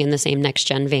thinking in the same next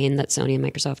gen vein that Sony and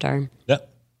Microsoft are.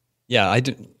 Yeah.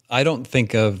 I don't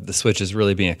think of the Switch as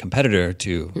really being a competitor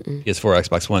to PS4 or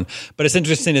Xbox One. But it's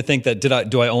interesting to think that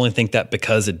do I only think that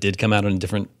because it did come out on a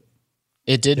different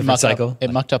cycle?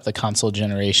 It mucked up the console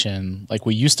generation. Like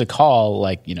we used to call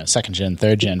second gen,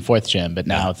 third gen, fourth gen, but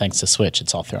now thanks to Switch,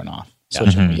 it's all thrown off.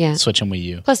 Switch and Wii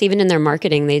U. Plus, even in their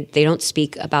marketing, they don't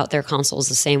speak about their consoles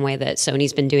the same way that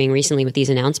Sony's been doing recently with these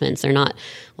announcements. They're not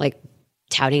like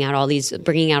bringing out all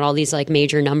these like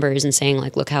major numbers and saying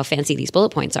like, look how fancy these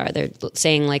bullet points are. They're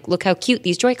saying like, look how cute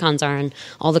these Joy-Cons are and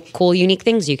all the cool, unique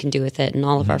things you can do with it and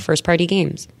all of our first party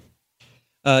games.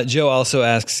 Joe also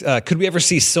asks, could we ever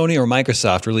see Sony or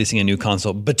Microsoft releasing a new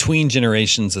console between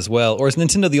generations as well? Or is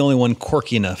Nintendo the only one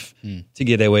quirky enough to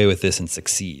get away with this and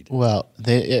succeed? Well,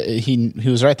 he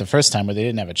was right the first time where they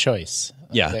didn't have a choice.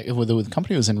 Yeah. The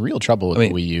company was in real trouble with the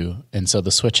Wii U, and so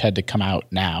the Switch had to come out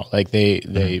now. Like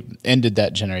they ended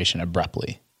that generation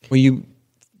abruptly. Well, you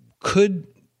could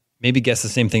maybe guess the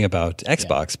same thing about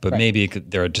Xbox, but maybe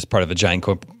they're just part of a giant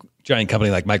company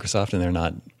like Microsoft and they're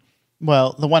not.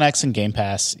 Well, the One X and Game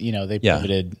Pass, they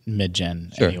pivoted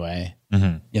mid-gen anyway.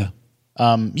 Mm-hmm.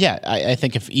 Yeah. I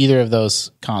think if either of those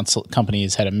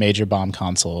companies had a major bomb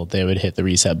console, they would hit the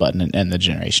reset button and end the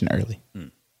generation early.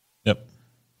 Yep.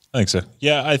 I think so.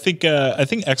 Yeah, I think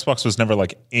Xbox was never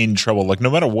like in trouble. Like no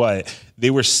matter what,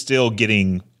 they were still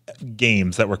getting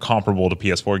games that were comparable to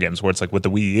PS4 games. Where it's like with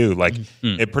the Wii U, like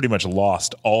it pretty much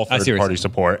lost all third-party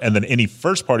support, and then any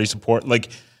first-party support, like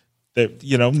that.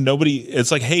 Nobody.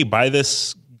 It's like, hey, buy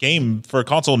this game for a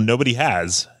console nobody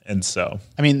has, and so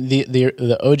I mean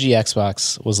the OG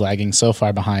Xbox was lagging so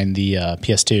far behind the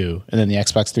PS2, and then the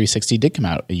Xbox 360 did come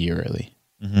out a year early.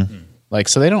 Mm-hmm. Like,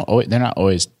 so they're not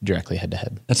always directly head to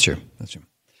head. That's true.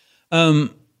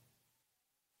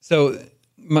 So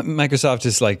Microsoft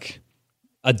is like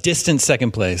a distant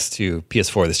second place to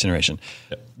PS4 this generation.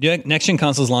 Yep. Next gen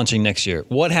consoles launching next year.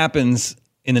 What happens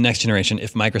in the next generation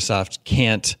if Microsoft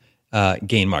can't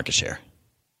gain market share?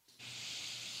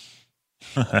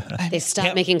 They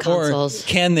stop making consoles. Or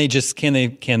can they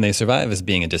survive as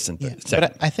being a distant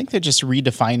second? But I think they're just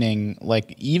redefining,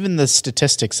 like, even the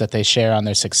statistics that they share on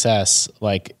their success.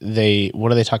 Like what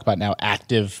do they talk about now?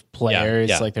 Active players.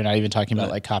 Yeah. Like they're not even talking about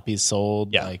like copies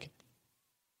sold. Yeah. Like,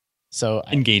 so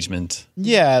engagement.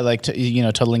 Like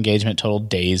total engagement, total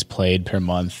days played per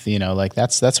month. Like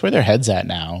that's where their head's at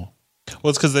now. Well,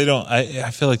 it's because they don't.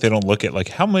 I feel like they don't look at like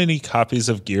how many copies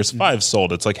of Gears 5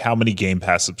 sold. It's like how many Game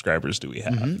Pass subscribers do we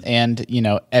have? And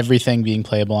everything being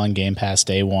playable on Game Pass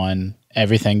day one,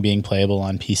 everything being playable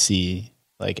on PC.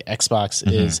 Like Xbox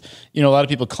is, a lot of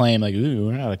people claim like, ooh,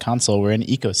 we're not a console, we're an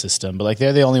ecosystem, but like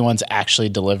they're the only ones actually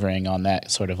delivering on that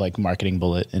sort of like marketing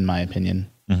bullet, in my opinion.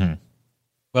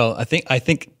 Well, I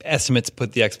think estimates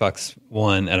put the Xbox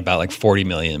One at about like 40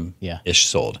 million ish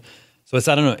sold. So it's,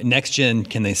 I don't know, next gen,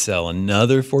 can they sell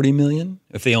another 40 million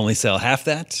if they only sell half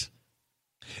that?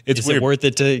 It's Is weird. it worth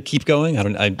it to keep going?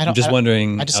 I'm just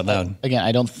wondering out loud. Again,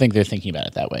 I don't think they're thinking about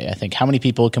it that way. I think how many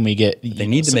people can we get? They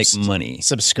need to make money.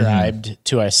 Subscribed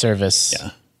to our service,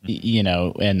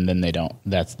 and then they don't.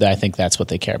 I think that's what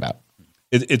they care about.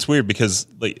 It's weird because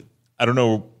like I don't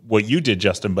know what you did,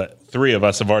 Justin, but 3 of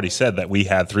us have already said that we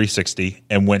had 360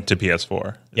 and went to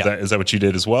PS4. Is that what you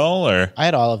did as well, or? I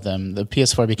had all of them. The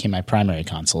PS4 became my primary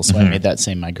console, so I made that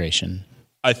same migration.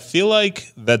 I feel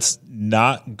like that's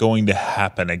not going to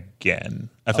happen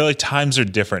again. I feel like times are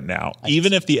different now.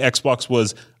 Even if the Xbox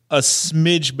was a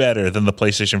smidge better than the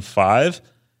PlayStation 5,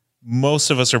 most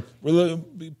of us are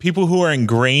people who are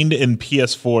ingrained in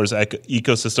PS4's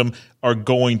ecosystem are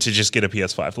going to just get a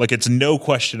PS5. Like it's no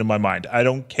question in my mind. I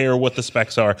don't care what the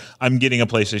specs are. I'm getting a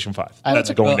PlayStation 5. I That's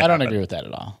don't going to happen. agree with that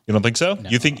at all. You don't think so? No.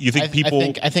 You think people?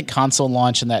 I think console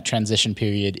launch in that transition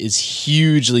period is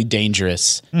hugely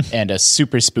dangerous and a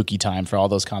super spooky time for all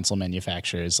those console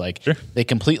manufacturers. Like they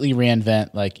completely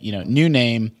reinvent, like new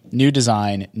name, new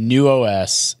design, new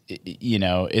OS.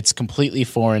 It's completely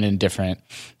foreign and different,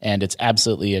 and it's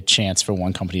absolutely a chance for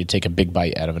one company to take a big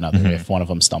bite out of another if one of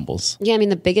them stumbles. Yeah, I mean,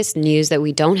 the biggest news that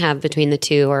we don't have between the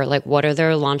two are like what are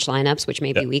their launch lineups, which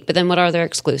may be weak, but then what are their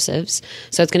exclusives?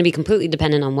 So it's going to be completely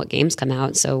dependent on what games come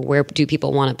out. So where do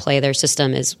people want to play their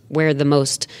system is where the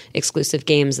most exclusive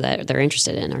games that they're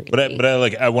interested in are going to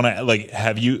be. I want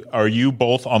to are you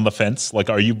both on the fence? Like,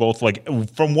 are you both like,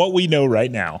 from what we know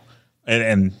right now,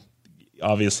 and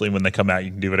obviously when they come out,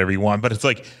 you can do whatever you want, but it's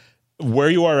like where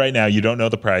you are right now, you don't know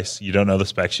the price, you don't know the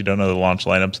specs, you don't know the launch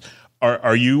lineups.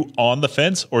 Are you on the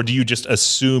fence, or do you just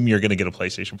assume you're going to get a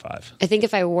PlayStation 5? I think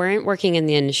if I weren't working in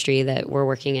the industry that we're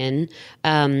working in,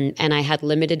 and I had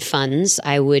limited funds,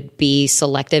 I would be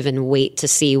selective and wait to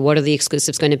see what are the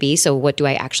exclusives going to be. So what do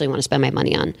I actually want to spend my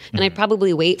money on? And I'd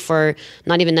probably wait for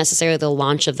not even necessarily the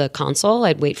launch of the console.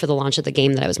 I'd wait for the launch of the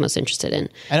game that I was most interested in.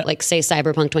 Like say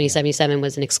Cyberpunk 2077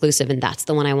 was an exclusive and that's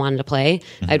the one I wanted to play.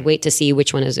 I'd wait to see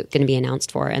which one is it going to be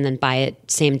announced for and then buy it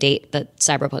same date that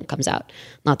Cyberpunk comes out.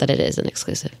 Not that it is an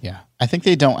exclusive. Yeah. I think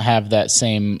they don't have that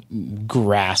same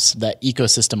grasp, that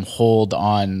ecosystem hold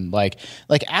on like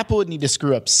Apple would need to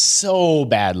screw up so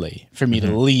badly for me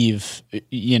to leave,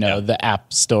 the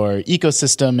App Store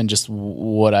ecosystem and just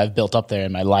what I've built up there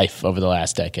in my life over the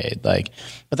last decade. But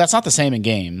that's not the same in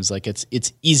games. Like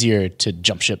it's easier to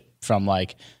jump ship from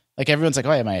like everyone's like,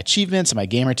 oh, I have my achievements and my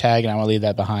gamer tag and I want to leave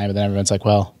that behind. But then everyone's like,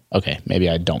 well, okay, maybe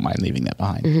I don't mind leaving that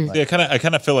behind. I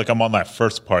kind of feel like I'm on that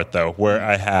first part though, where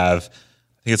I think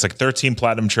it's like 13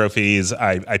 platinum trophies.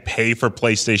 I pay for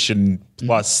PlayStation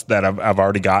Plus that I've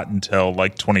already got until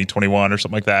like 2021 or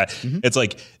something like that. It's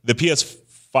like the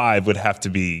PS5 would have to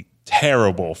be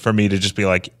terrible for me to just be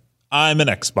like, I'm an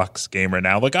Xbox gamer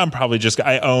now. Like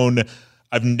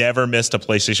I've never missed a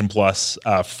PlayStation Plus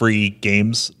free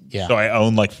games. Yeah. So I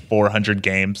own like 400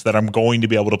 games that I'm going to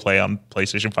be able to play on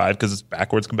PlayStation 5 because it's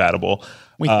backwards compatible.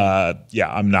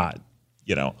 I'm not,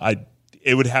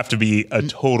 it would have to be a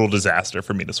total disaster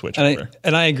for me to switch over.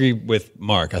 And I agree with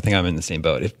Mark. I think I'm in the same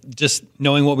boat. If just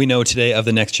knowing what we know today of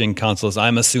the next gen consoles,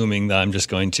 I'm assuming that I'm just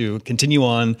going to continue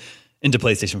on into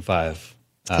PlayStation 5.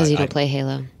 Because you don't play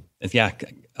Halo. Yeah.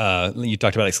 You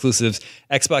talked about exclusives.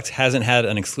 Xbox hasn't had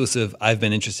an exclusive I've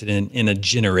been interested in a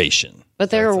generation. But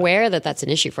they're aware that that's an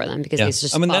issue for them because he's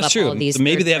just that's up true. all of these So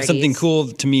maybe they have something third-parties.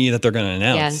 cool to me that they're going to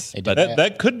announce. Yeah. But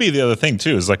That could be the other thing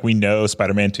too. Is like we know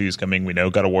Spider-Man 2 is coming. We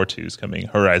know God of War 2 is coming.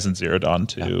 Horizon Zero Dawn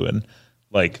 2, and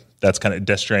like that's kind of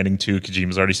Death Stranding 2.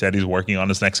 Kojima's already said he's working on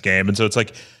his next game, and so it's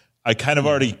like I kind of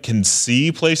already can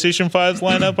see PlayStation 5's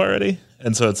lineup already,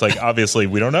 and so it's like obviously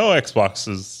we don't know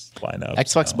Xbox's lineup.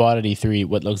 Xbox bought at E3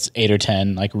 what looks 8 or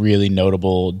 10 like really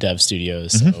notable dev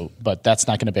studios, but that's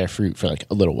not going to bear fruit for like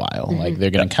a little while. Like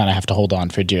they're going to kind of have to hold on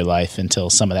for dear life until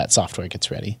some of that software gets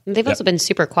ready. They've also been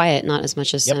super quiet, not as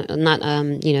much as they're not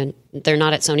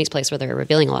at Sony's place where they're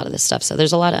revealing a lot of this stuff. So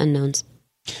there's a lot of unknowns.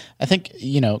 I think,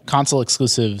 console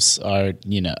exclusives are,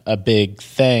 a big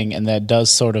thing, and that does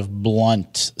sort of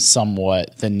blunt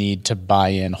somewhat the need to buy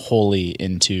in wholly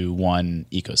into one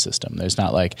ecosystem. There's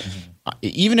not like,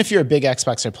 even if you're a big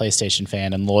Xbox or PlayStation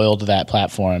fan and loyal to that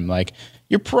platform, like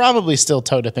you're probably still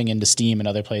toe dipping into Steam and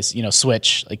other places,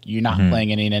 Switch. Like you're not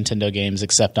playing any Nintendo games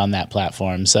except on that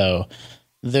platform. So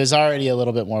there's already a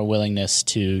little bit more willingness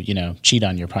to, cheat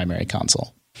on your primary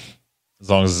console. As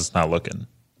long as it's not looking,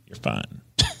 you're fine.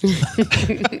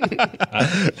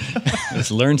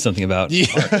 Just learned something about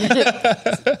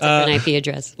An IP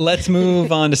address. Let's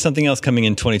move on to something else coming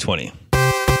in 2020.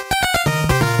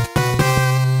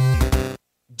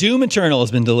 Doom Eternal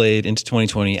has been delayed into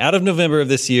 2020 out of November of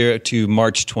this year to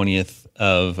March 20th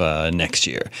of next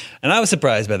year. And I was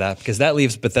surprised by that because that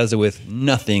leaves Bethesda with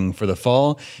nothing for the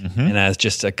fall. And as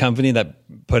just a company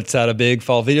that puts out a big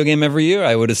fall video game every year,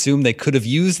 I would assume they could have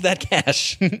used that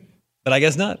cash. But I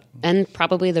guess not. And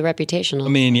probably the reputational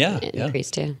increase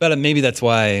too. But maybe that's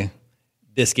why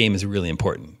this game is really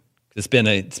important. It's been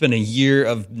a year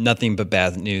of nothing but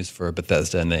bad news for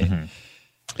Bethesda, and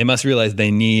they must realize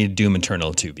they need Doom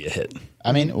Eternal to be a hit.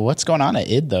 I mean, what's going on at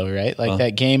id though, right? Like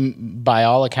that game, by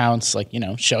all accounts,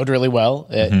 showed really well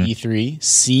at E3,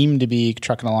 seemed to be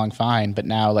trucking along fine, but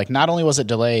now, not only was it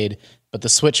delayed, but the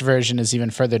Switch version is even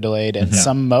further delayed, and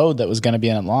some mode that was going to be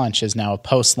in at launch is now a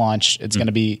post-launch. It's going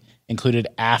to be included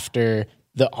after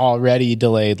the already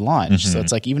delayed launch. So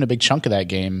it's even a big chunk of that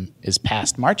game is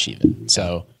past March even.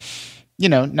 So,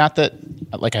 not that,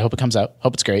 I hope it comes out,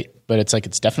 hope it's great, but it's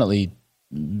it's definitely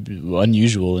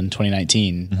unusual in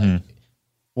 2019.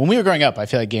 When we were growing up, I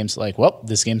feel like games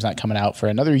this game's not coming out for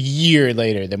another year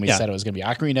later than we said it was going to be.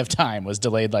 Ocarina of Time was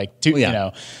delayed but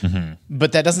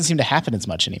that doesn't seem to happen as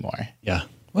much anymore. Yeah.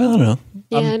 Well, I don't know.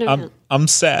 Yeah, I don't know. I'm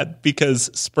sad because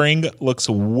spring looks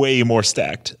way more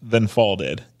stacked than fall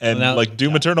did. And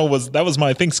Doom Eternal was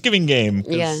my Thanksgiving game.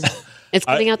 Yeah. It's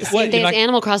coming out the same day as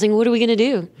Animal Crossing. What are we going to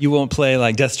do? You won't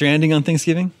play Death Stranding on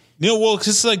Thanksgiving? Well,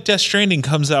 because Death Stranding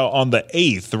comes out on the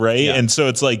 8th, right? Yeah. And so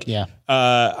it's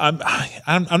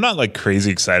I'm not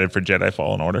crazy excited for Jedi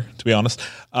Fallen Order, to be honest.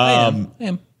 I am. I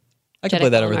can Jedi play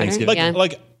that over Fallen Order?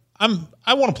 Thanksgiving.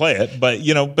 I want to play it, but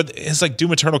but it's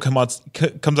Doom Eternal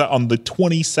comes out on the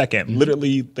 22nd.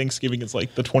 Literally, Thanksgiving is the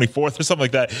 24th or something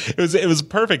like that. It was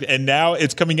perfect, and now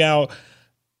it's coming out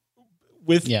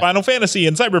with Final Fantasy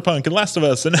and Cyberpunk and Last of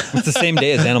Us, and it's the same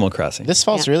day as Animal Crossing. This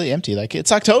fall's really empty.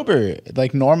 It's October.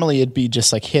 Normally it'd be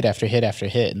just hit after hit after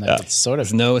hit, and it's sort of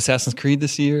There's no Assassin's Creed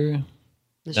this year.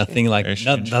 Nothing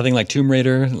nothing like Tomb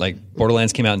Raider.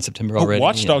 Borderlands came out in September already.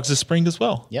 Watch Dogs is spring as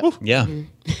well. Yep. Woo. Yeah.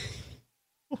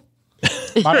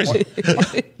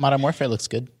 Modern Warfare looks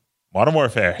good. Modern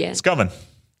Warfare. Yeah. It's coming.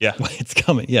 Yeah. It's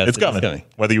coming. Yeah, it's coming.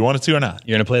 Whether you want it to or not.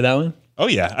 You're going to play that one? Oh,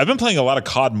 yeah. I've been playing a lot of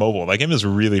COD Mobile. That game is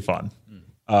really fun.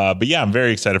 But yeah, I'm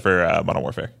very excited for Modern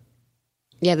Warfare.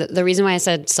 Yeah, the reason why I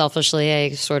said selfishly, I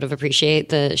sort of appreciate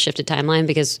the shifted timeline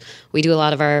because we do a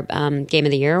lot of our Game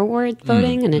of the Year award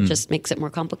voting, and it just makes it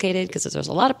more complicated because there's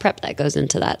a lot of prep that goes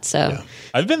into that. So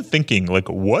I've been thinking,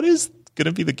 what is going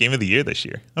to be the Game of the Year this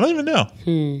year? I don't even know.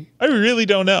 I really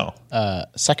don't know.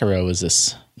 Sekiro was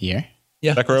this year.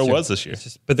 Yeah. Sekiro was this year.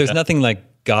 But there's nothing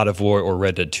like God of War or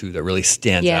Red Dead 2 that really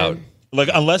stands out.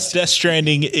 Unless Death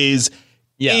Stranding is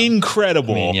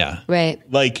incredible.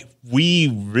 right. We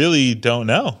really don't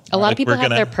know. A lot of people have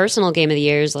their personal Game of the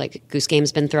Years, Goose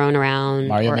Game's been thrown around,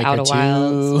 Mario or Maker Outer 2.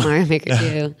 Wilds, Mario Maker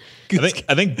 2.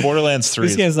 I think Borderlands 3.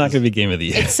 This game's not going to be Game of the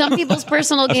Year. It's some people's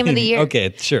personal Game of the Year.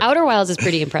 Okay, sure. Outer Wilds is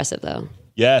pretty impressive, though.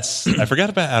 Yes, I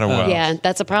forgot about Outer Wilds. Yeah,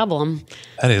 that's a problem.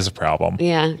 That is a problem.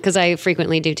 Yeah, because I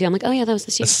frequently do too. I'm like, oh yeah, that was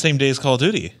this year. It's the same day as Call of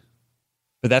Duty.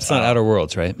 But that's not Outer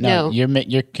Worlds, right? No. You're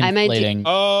conflating.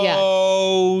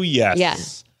 Oh, yes. Yeah.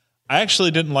 I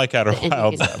actually didn't like Outer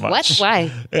Wilds that much. What?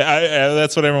 Why?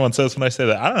 That's what everyone says when I say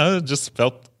that. I don't know. It just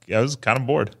felt, I was kind of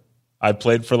bored. I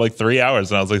played for 3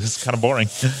 hours and I was like, this is kind of boring.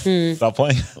 Stop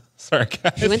playing. Sorry,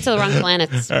 guys. We went to the wrong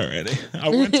planets. Alrighty. I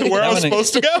went to where I was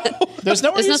supposed to go. There's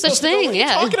There's no such thing.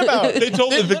 Yeah. Talking about. They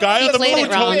told me the guy on the played moon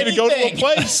it told me wrong. to go to a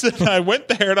place. And I went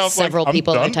there and I was Several like,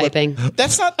 people are typing.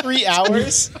 That's not 3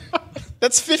 hours.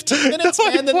 That's 15 minutes, I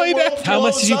man. Then the played world after. How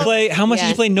much did you blows up. play? How much did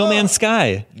you play No Man's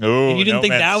Sky? Oh, And you didn't No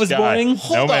think that Man's was Sky. boring? No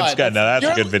Hold Man's on. Sky. Now that's a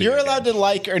You're- good video. You're game. allowed to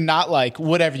like or not like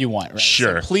whatever you want, right?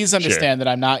 Sure, So please understand that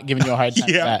I'm not giving you a hard time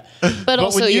Yeah. for that. But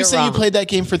also, when you you're say wrong. you played that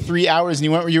game for 3 hours and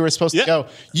you went where you were supposed Yeah. to go,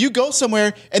 you go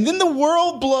somewhere and then the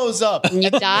world blows up.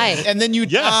 You die. And then you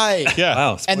die. Yeah.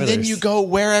 Wow, And then spoilers. you go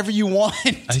wherever you want.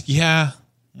 Yeah.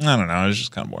 I don't know. It was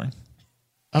just kind of boring.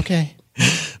 Okay.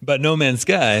 But No Man's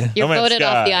Sky. You're No Man's voted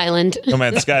off Sky. the island. No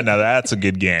Man's Sky. Now that's a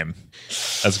good game.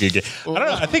 That's a good game. I don't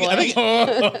know. I think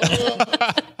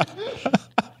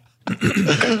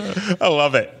I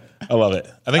love it. I love it.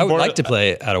 I think I would like to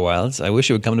play Outer Wilds. I wish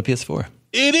it would come to PS4.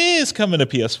 It is coming to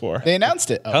PS4. They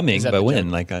announced it. Oh, Coming, is that but the when?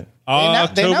 joke? Like, They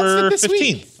announced October it this 15th.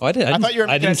 week. I did. I thought you were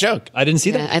making a joke. I didn't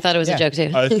see Yeah, that. I thought it was Yeah. a joke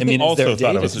too. I mean, is also there a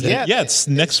thought date? it was. Is it- Yeah, it's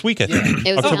next week. I think.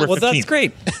 It was October Well, that's 15th.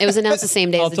 great. It was announced the same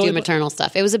day I'll as the totally- Doom Eternal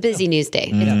stuff. It was a busy news day.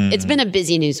 It's been a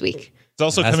busy news week. It's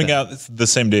also Has coming been. out the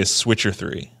same day as Switcher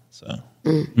 3. So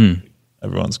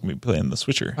everyone's gonna be playing the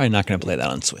Switcher. Probably not going to play that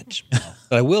on Switch,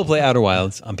 but I will play Outer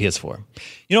Wilds on PS4.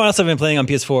 You know what else I've been playing on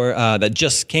PS4 that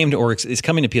just came to or is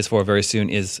coming to PS4 very soon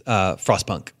is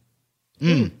Frostpunk.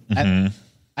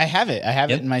 I have it. I have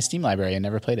Yep. it in my Steam library. I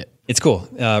never played it. It's cool.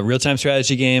 Real-time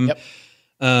strategy game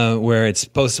Yep. where it's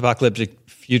post-apocalyptic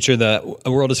future. The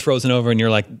world is frozen over and you're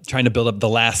like trying to build up the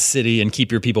last city and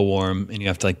keep your people warm. And you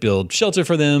have to like build shelter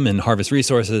for them and harvest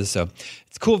resources. So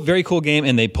it's cool, very cool game.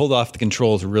 And they pulled off the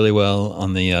controls really well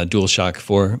on the DualShock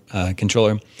 4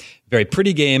 controller. Very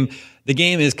pretty game. The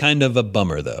game is kind of a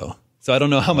bummer though. So I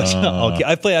don't know how much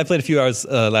I played a few hours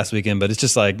last weekend, but it's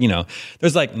just like, you know,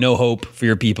 there's like no hope for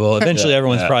your people. Eventually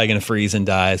everyone's probably going to freeze and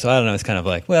die. So I don't know. It's kind of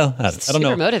like, well, I don't know.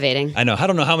 Super motivating. I know. I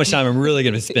don't know how much time I'm really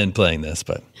going to spend playing this,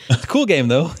 but it's a cool game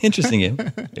though. Interesting game.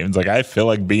 Damon's like, I feel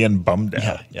like being bummed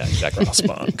out. Yeah, exactly.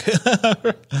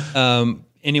 Frostpunk.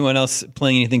 Anyone else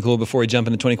playing anything cool before we jump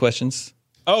into 20 questions?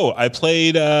 Oh, I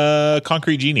played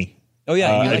Concrete Genie. Oh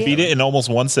yeah, I beat it in almost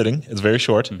one sitting. It's very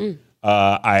short.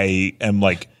 I am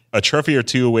like a trophy or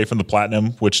two away from the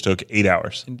platinum, which took 8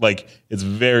 hours. Like it's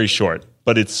very short,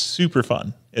 but it's super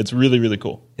fun. It's really, really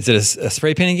cool. Is it a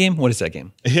spray painting game? What is that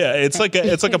game? Yeah, it's like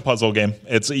a puzzle game.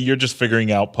 You're just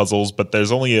figuring out puzzles, but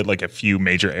there's only like a few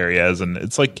major areas, and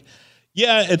it's like,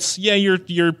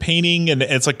 you're painting, and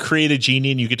it's like create a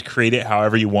genie, and you get to create it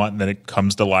however you want, and then it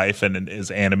comes to life and it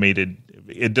is animated.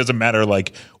 It doesn't matter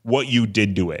like what you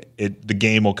did to it. The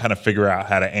game will kind of figure out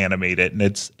how to animate it, and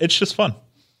it's just fun.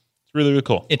 It's really, really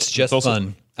cool. It's just also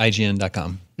fun.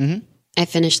 IGN.com. I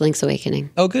finished Link's Awakening.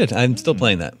 Oh, good. I'm still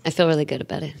playing that. I feel really good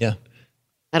about it. Yeah.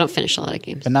 I don't finish a lot of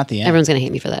games. But not the end. Everyone's going to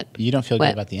hate me for that. You don't feel What?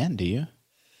 good about the end, do you?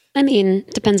 I mean,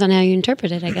 depends on how you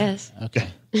interpret it, I guess. Okay.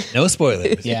 No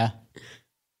spoilers. Yeah.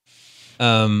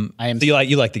 So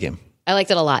you like the game? I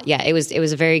liked it a lot. Yeah, it was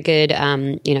a very good,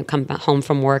 come home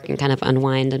from work and kind of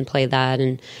unwind and play that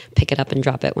and pick it up and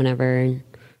drop it whenever. And,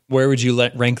 Where would you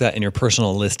rank that in your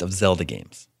personal list of Zelda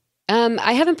games?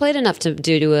 I haven't played enough to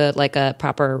do a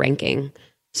proper ranking,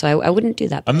 so I wouldn't do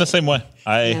that. I'm the same way.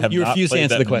 I have. You not refuse to played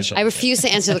answer that the many question. I refuse to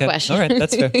answer the question. All right,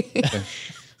 that's fair. Fair.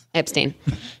 I abstain.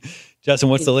 Justin,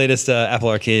 what's the latest Apple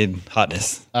Arcade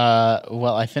hotness?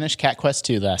 Well, I finished Cat Quest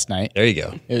 2 last night. There you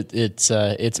go.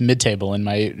 It's mid-table in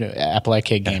my Apple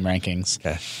Arcade game rankings.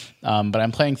 Okay. But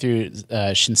I'm playing through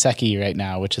Shinseki right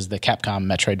now, which is the Capcom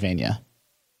Metroidvania.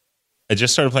 I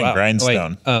just started playing Wow.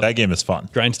 Grindstone. Wait, That game is fun.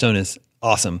 Grindstone is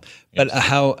awesome. But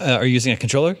how are you using a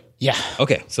controller? Yeah.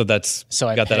 Okay, so that's So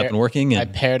I got that up and working. I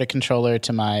And paired a controller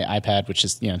to my iPad, which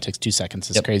is takes 2 seconds.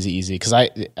 It's crazy easy because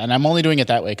I'm only doing it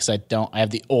that way because I have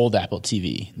the old Apple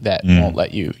TV that won't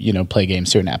let you play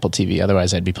games through an Apple TV.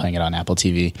 Otherwise, I'd be playing it on Apple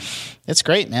TV. It's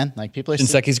great, man. Like people are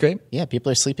Shinseki's great.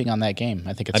 people are sleeping on that game.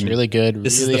 I think it's really good.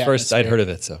 This really is the first I'd atmospheric.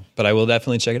 heard of it, but I will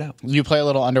definitely check it out. You play a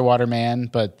little underwater man,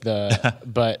 but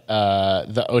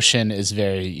the ocean is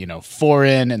very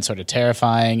foreign and sort of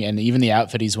terrifying, and even the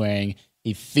outfit he's wearing,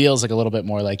 he feels like a little bit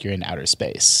more like you're in outer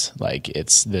space. Like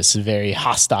it's this very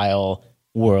hostile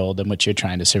world in which you're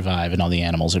trying to survive, and all the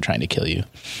animals are trying to kill you.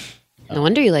 No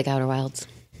wonder you like Outer Wilds.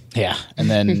 Yeah, and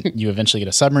then you eventually get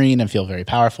a submarine and feel very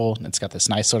powerful. It's got this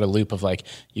nice sort of loop of like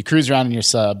you cruise around in your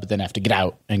sub, but then have to get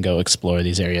out and go explore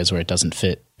these areas where it doesn't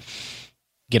fit.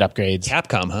 Get upgrades.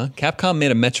 Capcom, huh? Capcom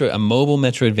made a mobile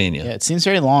Metroidvania. Yeah, it seems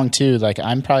very long too. Like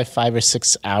I'm probably 5 or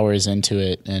 6 hours into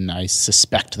it, and I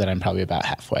suspect that I'm probably about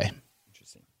halfway.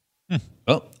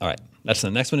 Oh, all right. That's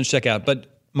the next one to check out. But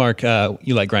Mark,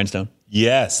 you like Grindstone?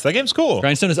 Yes, that game's cool,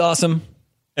 Grindstone is awesome.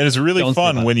 and it's really Don't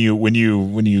fun sleep on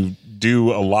when you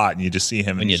do a lot and you just see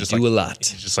him. When and you he's just do like, a lot.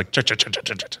 he's just like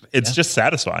it's just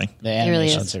satisfying. The really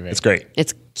animations is. are very. It's great.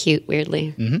 It's cute,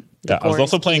 weirdly. Yeah, I was gore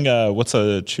also is playing what's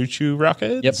a Choo Choo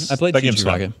Rocket? Yep, I played that game's Choo-Choo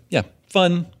fun. Rocket. Yeah,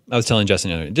 fun. I was telling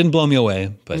Justin, it didn't blow me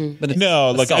away, but it's No,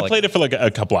 a like I solid played it for like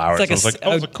a couple hours. It's like I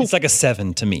was like, oh, cool. It's like a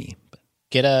 7 to me.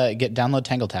 Download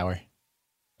Tangle Tower.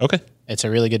 Okay, It's a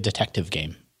really good detective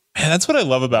game. man, that's what I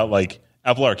love about like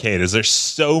Apple Arcade is there's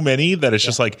so many that it's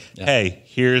just like, hey,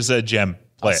 here's a gem,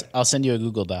 play it. I'll send you a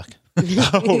Google Doc.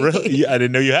 Oh, really? I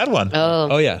didn't know you had one.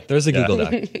 Oh yeah, there's a Google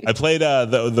Doc. I played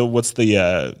the what's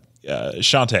the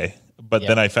Shantae, but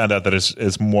then I found out that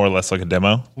it's more or less like a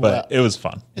demo, but Well- it was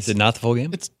fun. Is it not the full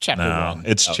game? It's chapter No, 1.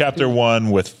 it's chapter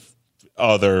 1 with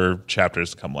other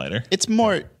chapters to come later. It's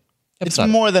more. It's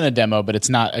Episodic. more than a demo, but it's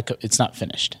not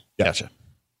finished. Gotcha.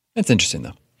 That's interesting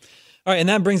though. All right, and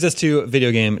that brings us to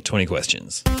video game 20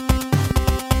 questions.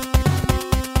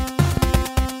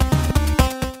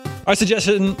 Our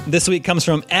suggestion this week comes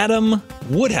from Adam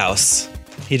Woodhouse.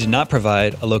 He did not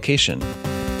provide a location.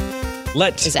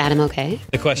 Let Is Adam okay?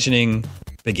 the questioning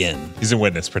begin. He's in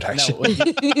witness protection.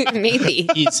 Maybe.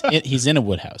 He's in a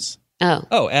woodhouse. Oh.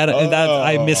 Oh, Adam, that,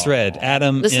 I misread.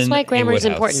 Adam This is in why a grammar is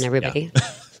woodhouse. important, everybody. Yeah.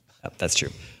 Yep, that's true.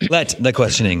 Let the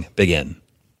questioning begin.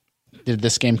 Did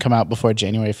this game come out before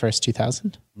January 1st,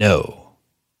 2000? No.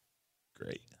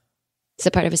 Great. Is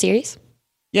it part of a series?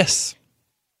 Yes.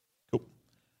 Cool.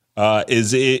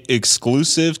 Is it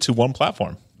exclusive to one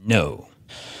platform? No.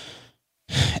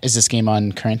 Is this game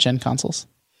on current gen consoles?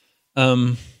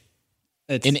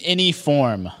 It's, In any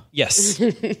form? yes.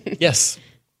 Yes.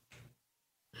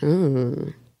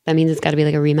 Ooh. That means it's got to be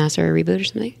like a remaster or a reboot or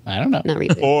something? I don't know. Not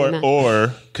reboot. Or remaster.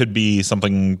 or could be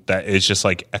something that is just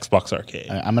like Xbox Arcade.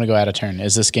 I'm going to go out of turn.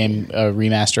 Is this game a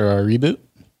remaster or a reboot?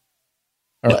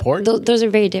 Or a port? Those are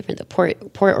very different. The port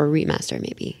or remaster,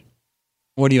 maybe.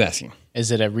 What are you asking? Is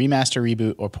it a remaster,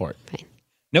 reboot, or port? Fine.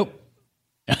 Nope.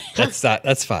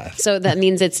 That's 5. So that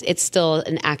means it's still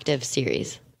an active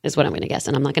series, is what I'm going to guess.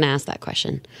 And I'm not going to ask that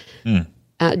question.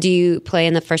 Do you play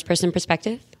in the first person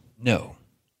perspective? No.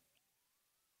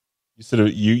 You said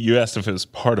you asked if it was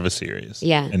part of a series.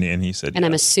 Yeah. And he said And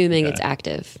I'm yes. assuming Okay. it's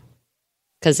active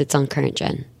because it's on current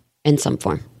gen in some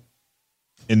form.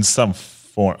 In some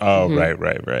form. Oh, Mm-hmm.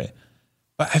 right.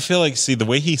 But I feel like, see, the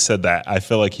way he said that, I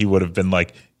feel like he would have been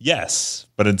like, yes.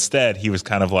 But instead, he was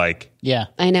kind of like, Yeah.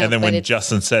 I know. and then but when it's-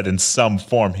 Justin said in some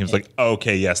form, he was like,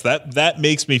 okay, yes. That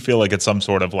makes me feel like it's some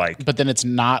sort of like, But then it's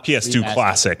not PS2 remastered.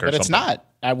 classic or But it's something. not.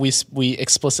 We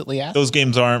explicitly asked. those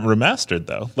games aren't remastered,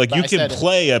 though. Like, But you I can said-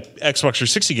 play a Xbox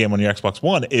 360 game on your Xbox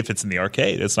One if it's in the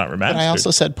arcade. It's not remastered. But I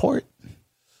also said port.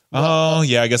 oh,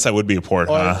 yeah, I guess that would be a port,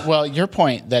 Or, huh? well, your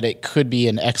point that it could be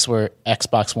an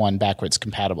Xbox One backwards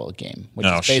compatible game, which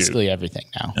Oh, is shoot. basically everything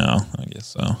now. No, I guess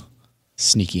so.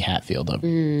 Sneaky Hatfield over.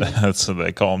 That's what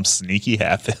they call him, Sneaky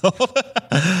Hatfield.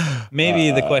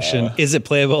 Maybe the question, is it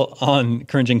playable on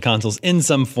current gen consoles in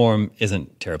some form,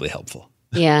 isn't terribly helpful.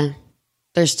 Yeah.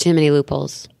 There's too many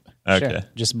loopholes. Okay. Sure,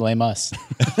 just blame us.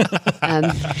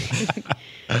 Um,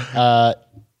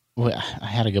 Well, I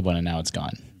had a good one and now it's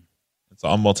gone. It's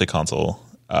on multi-console.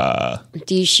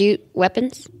 do you shoot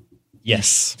weapons?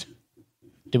 Yes.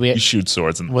 Did we? You shoot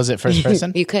swords and Was it first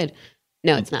person? You could.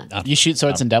 No, it's not. You shoot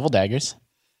swords and devil daggers.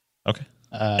 okay.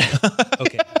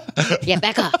 Okay. Yeah,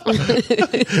 back off.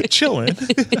 Chilling.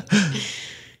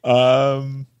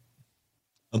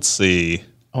 Let's see.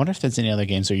 I wonder if there's any other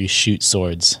games where you shoot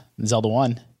swords. Zelda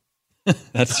 1.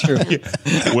 That's true.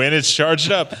 When it's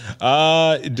charged up.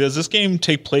 Does this game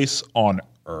take place on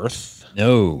Earth?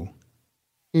 No.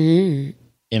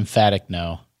 Emphatic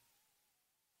no.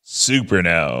 Super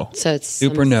no. So it's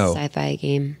Super some no. sci-fi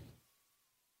game.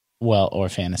 Well, or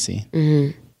fantasy.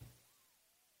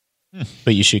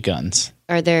 But you shoot guns.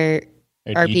 Are there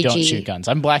Or you don't RPG? shoot guns.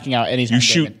 I'm blacking out anytime.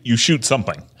 You shoot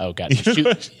something. Oh, God. You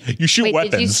shoot. You shoot Wait,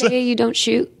 weapons. did you say you don't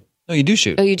shoot? No, you do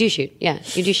shoot. Oh, you do shoot. Yeah,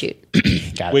 you do shoot.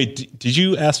 Got it. Wait, did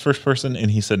you ask first person and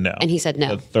he said no? And he said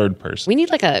no. The third person. We need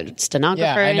like a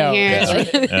stenographer Yeah, I know. in here.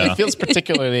 It feels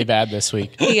particularly bad this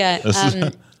week. Yeah.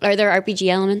 Are there RPG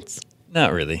elements?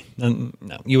 Not really. No,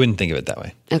 you wouldn't think of it that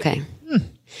way. Okay.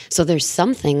 So there's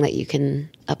something that you can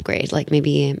upgrade, like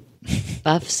maybe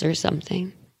buffs or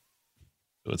something.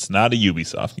 So it's not a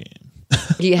Ubisoft game.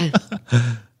 Yeah.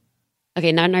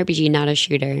 Okay, not an RPG, not a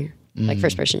shooter, like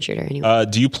first person shooter. Anyway.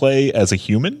 Do you play as a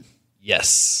human?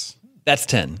 Yes. That's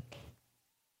 10.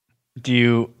 Do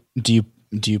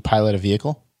you pilot a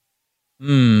vehicle?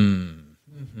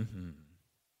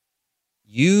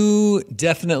 You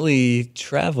definitely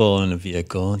travel in a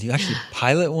vehicle. Do you actually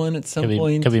pilot one at some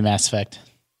point? Could be Mass Effect.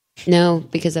 No,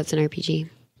 because that's an RPG.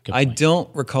 Good I point.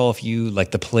 don't recall if you,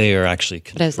 like the player, actually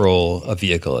I was- control a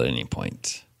vehicle at any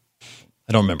point.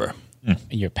 I don't remember.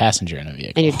 You're a passenger in a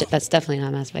vehicle. And that's definitely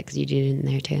not Mass Effect because you do it in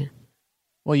there too.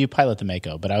 Well, you pilot the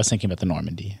Mako, but I was thinking about the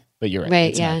Normandy. But you're right. Right,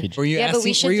 it's an yeah. RPG. Were you Yeah, but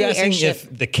we asking, should were you do asking airship.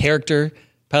 if the character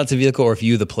pilots a vehicle or if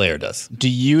you, the player, does? Do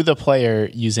you, the player,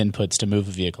 use inputs to move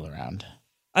a vehicle around?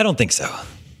 I don't think so.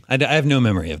 I have no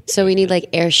memory of. So we need like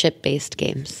airship based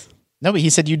games. No, but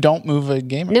he said you don't move a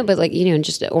game. No, but like,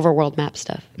 just overworld map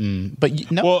stuff.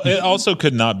 But no. Well, it also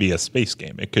could not be a space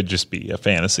game. It could just be a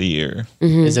fantasy or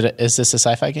Is this a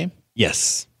sci-fi game?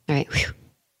 Yes. All right. Whew.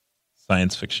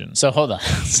 science fiction. So hold on.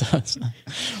 So,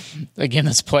 a game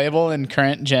that's playable in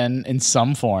current gen in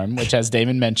some form, which, as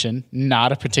Damon mentioned,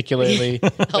 not a particularly,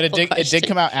 but it did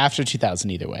come out after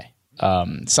 2000 either way.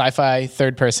 Sci-fi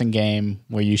third-person game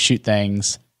where you shoot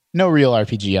things, no real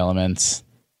RPG elements.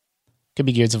 Could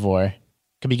be Gears of War.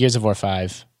 Could be Gears of War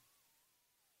 5.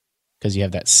 Because you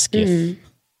have that skiff.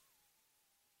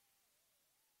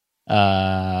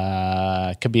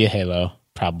 Could be a Halo,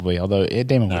 probably. Although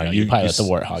Damon would know you pilot the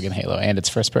Warthog in Halo, and it's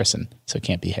first person, so it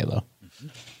can't be Halo.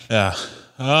 Yeah.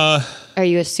 Are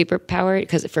you a superpowered?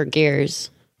 Because for Gears,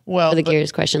 Well, for the but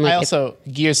Gears question, like I also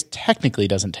Gears technically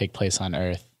doesn't take place on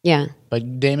Earth, yeah,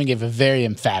 but Damon gave a very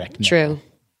emphatic no. true.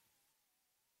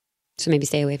 So maybe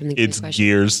stay away from the Gears It's question.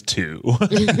 Gears 2.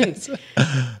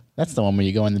 That's the one where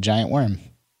you go in the giant worm.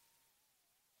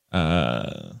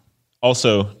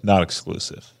 Also, not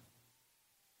exclusive.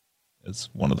 It's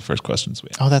one of the first questions we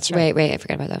asked. Oh, that's right. Right. I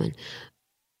forgot about that one.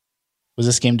 Was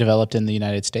this game developed in the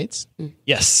United States?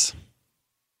 Yes.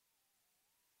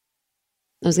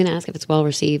 I was going to ask if it's well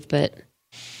received, but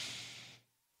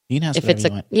You can ask if whatever it's you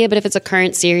a want. but if it's a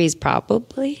current series,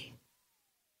 probably.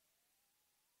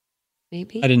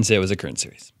 Maybe. I didn't say it was a current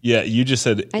series. Yeah, you just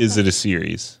said, I is thought- it a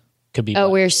series? Could be. Oh,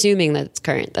 we're assuming that it's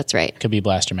current. That's right. Could be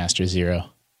Blaster Master Zero.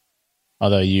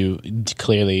 Although you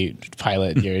clearly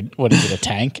pilot your what is it, a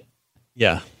tank?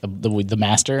 Yeah. The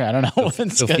master? I don't know. It's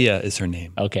good. Sophia is her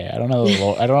name. Okay, I don't know. The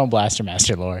lore. I don't know Blaster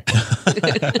Master lore. Say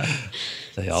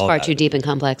It's all far about too it. deep and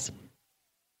complex.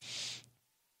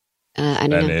 I don't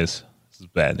Bad know. news. This is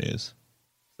bad news.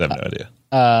 I have no idea.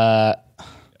 Uh,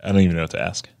 I don't even know what to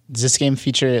ask. does this game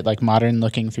feature like modern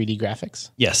looking 3D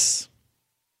graphics? Yes.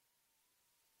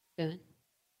 Good.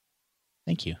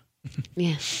 Thank you.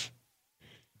 Yeah.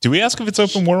 Do we ask if it's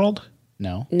open world?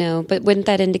 No. No, but wouldn't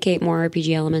that indicate more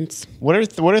RPG elements? What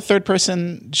are third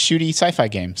person shooty sci-fi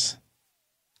games?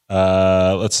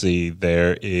 Let's see.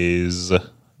 There is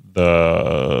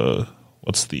the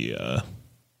what's the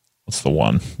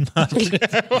one?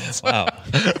 Wow.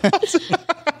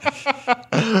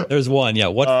 There's one. Yeah.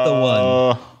 What's the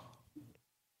one?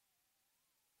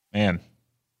 Man.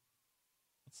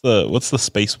 What's the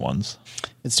space ones?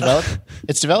 It's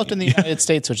developed in the United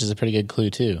States, which is a pretty good clue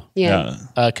too. Yeah.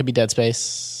 Could be Dead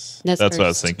Space. That's what I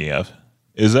was first. thinking of.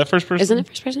 Is that first person? Isn't it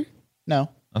first person? No.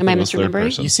 Am I thought it was third misremembering?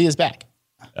 person. You see his back.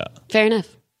 Fair enough.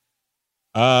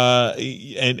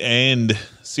 And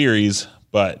series,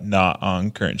 but not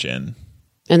on current gen.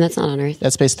 And that's not on Earth.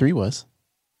 Dead Space 3 was.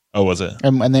 Oh, was it?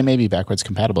 And they may be backwards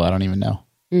compatible. I don't even know.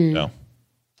 Mm.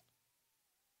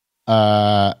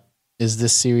 No. Is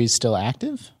this series still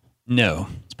active? No.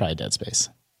 It's probably Dead Space.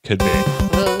 Could be.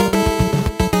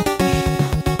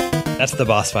 That's the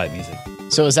boss fight music.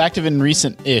 So it's active in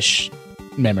recent-ish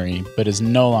memory, but is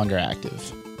no longer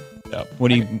active. Yep. What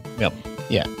do you? Yep.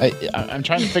 Yeah, I'm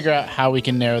trying to figure out how we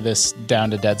can narrow this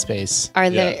down to Dead Space. Are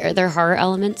there horror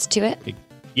elements to it?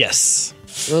 Yes.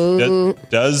 Ooh.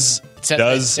 Does It's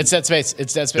Dead Space.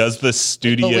 It's Dead Space. does the which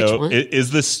studio one?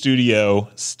 is the studio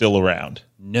still around?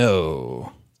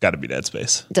 No. It's got to be Dead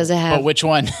Space. Does it But have which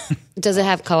one? does it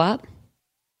have co-op?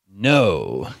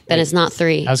 No. Then it's not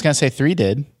 3. I was going to say 3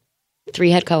 did.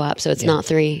 3 had co-op, so it's not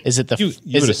 3. Is it the You is,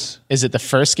 would've- it, is it the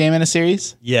first game in a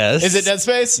series? Yes. Is it Dead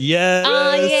Space? Yes.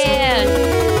 Oh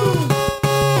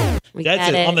yeah. We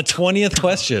That's got it. On the 20th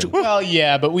question. Well,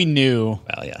 yeah, but we knew.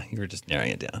 Well, yeah, you were just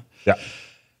narrowing it down. Yeah.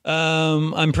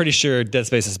 I'm pretty sure Dead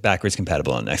Space is backwards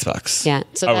compatible on Xbox. Yeah.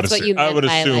 So I would that's what you assume, I meant would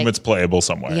by assume like, it's playable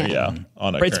somewhere. Yeah. Yeah.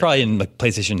 On a But it's current- probably in like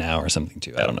PlayStation Now or something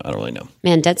too. I don't know. I don't really know.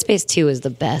 man, Dead Space 2 is the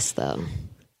best though.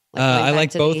 Going I back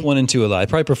like to both the- 1 and 2 a lot. I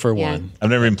probably prefer Yeah. 1. I've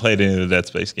never even played any of the Dead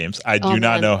Space games. I do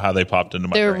not man. know how they popped into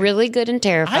my They're brain. really good and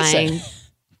terrifying.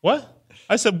 What?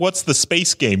 I said, what's the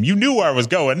space game? You knew where I was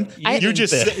going. You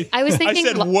just said, I was thinking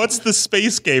I said, what's the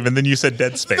space game? And then you said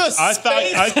Dead Space. I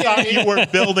thought you were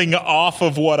building off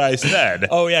of what I said.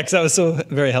 Oh yeah, because that was so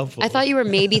very helpful. I thought you were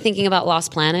maybe thinking about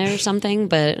Lost Planet or something,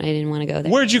 but I didn't want to go there.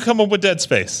 Where'd you come up with Dead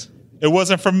Space? It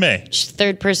wasn't from me.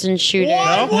 Third person shooter.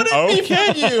 No? would it be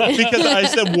from you? Because I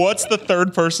said, what's the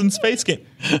third person space game?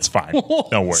 It's fine.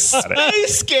 Don't worry about it.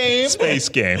 Space game. Space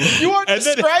game. You are And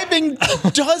then- describing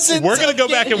dozens. We're going to of go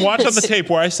back and watch on the games. tape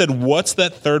where I said, what's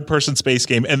that third person space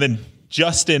game? And then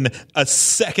Justin, a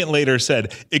second later,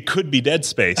 said, it could be Dead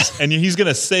Space. And he's going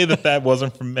to say that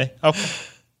wasn't from me. Okay,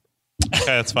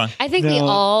 that's fine. I think we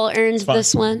all earned fine.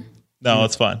 this one. No,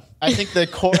 it's fine. I think the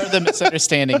core of the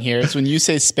misunderstanding here is when you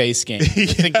say space game, you're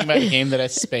thinking about a game that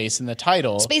has space in the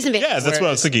title. Space Invaders. Yeah, that's what I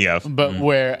was thinking of. But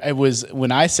where it was,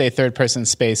 when I say third person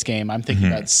space game, I'm thinking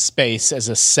about space as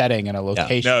a setting and a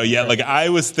location. No, yeah, like I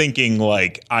was thinking,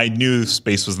 like I knew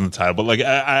space was in the title, but like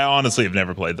I honestly have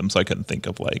never played them, so I couldn't think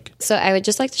of like. So I would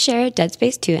just like to share a Dead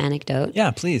Space 2 anecdote.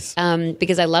 yeah, please.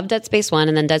 Because I love Dead Space 1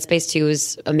 and then Dead Space 2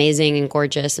 is amazing and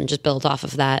gorgeous and just built off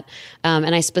of that.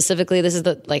 And I specifically, this is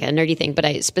like a nerdy thing, but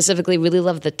I specifically specifically really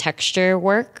love the texture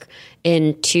work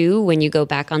in 2 when you go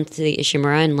back onto the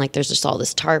Ishimura and like there's just all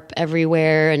this tarp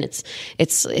everywhere, and it's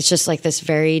just like this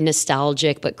very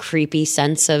nostalgic but creepy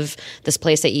sense of this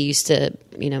place that you used to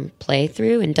play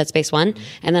through in Dead Space 1.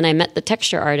 And then I met the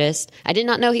texture artist. I did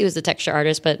not know he was the texture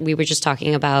artist, but we were just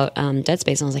talking about Dead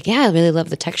Space, and I was like, yeah, I really love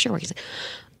the texture work. He's like,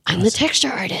 I'm the texture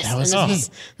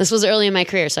artist. This was early in my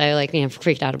career, so I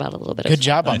freaked out about it a little bit. Good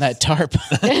job on that tarp.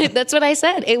 That's what I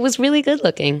said. It was really good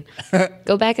looking.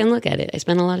 Go back and look at it. I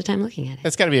spent a lot of time looking at it.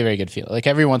 That's got to be a very good feel. Like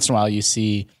every once in a while you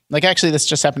see, like actually this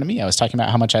just happened to me. I was talking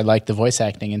about how much I liked the voice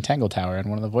acting in Tangle Tower, and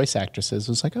one of the voice actresses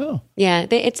was like, oh. Yeah,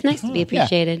 it's nice to be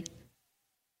appreciated.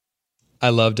 I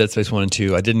love Dead Space 1 and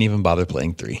 2. I didn't even bother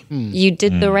playing 3. You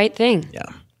did the right thing. Yeah.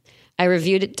 I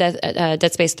reviewed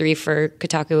Dead Space 3 for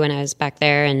Kotaku when I was back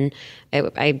there, and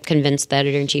I convinced the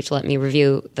editor-in-chief to let me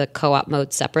review the co-op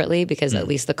mode separately, because at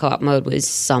least the co-op mode was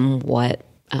somewhat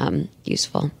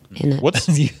useful in it. What's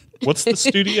the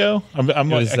studio?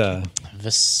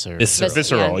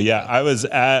 Visceral. Yeah. I was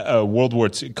at a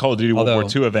Call of Duty World War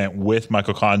II event with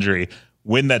Michael Condrey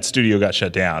when that studio got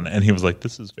shut down, and he was like,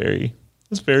 "This is very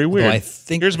weird." Well, I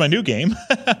think here's my new game.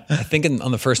 I think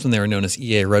on the first one they were known as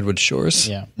EA Redwood Shores.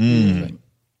 Yeah.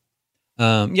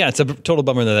 It's a total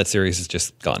bummer that series is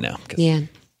just gone now. Yeah.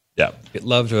 Yeah. I'd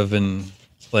love to have been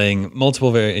playing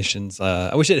multiple variations.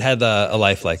 I wish it had a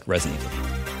life like Resident Evil.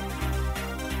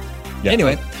 Yeah.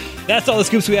 Anyway, that's all the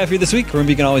scoops we have for you this week.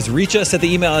 Remember, you can always reach us at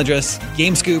the email address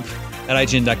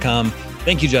gamescoop@ign.com.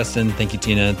 Thank you, Justin. Thank you,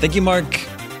 Tina. Thank you, Mark.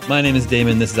 My name is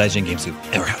Damon. This is IGN Game Scoop,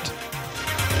 and we're out.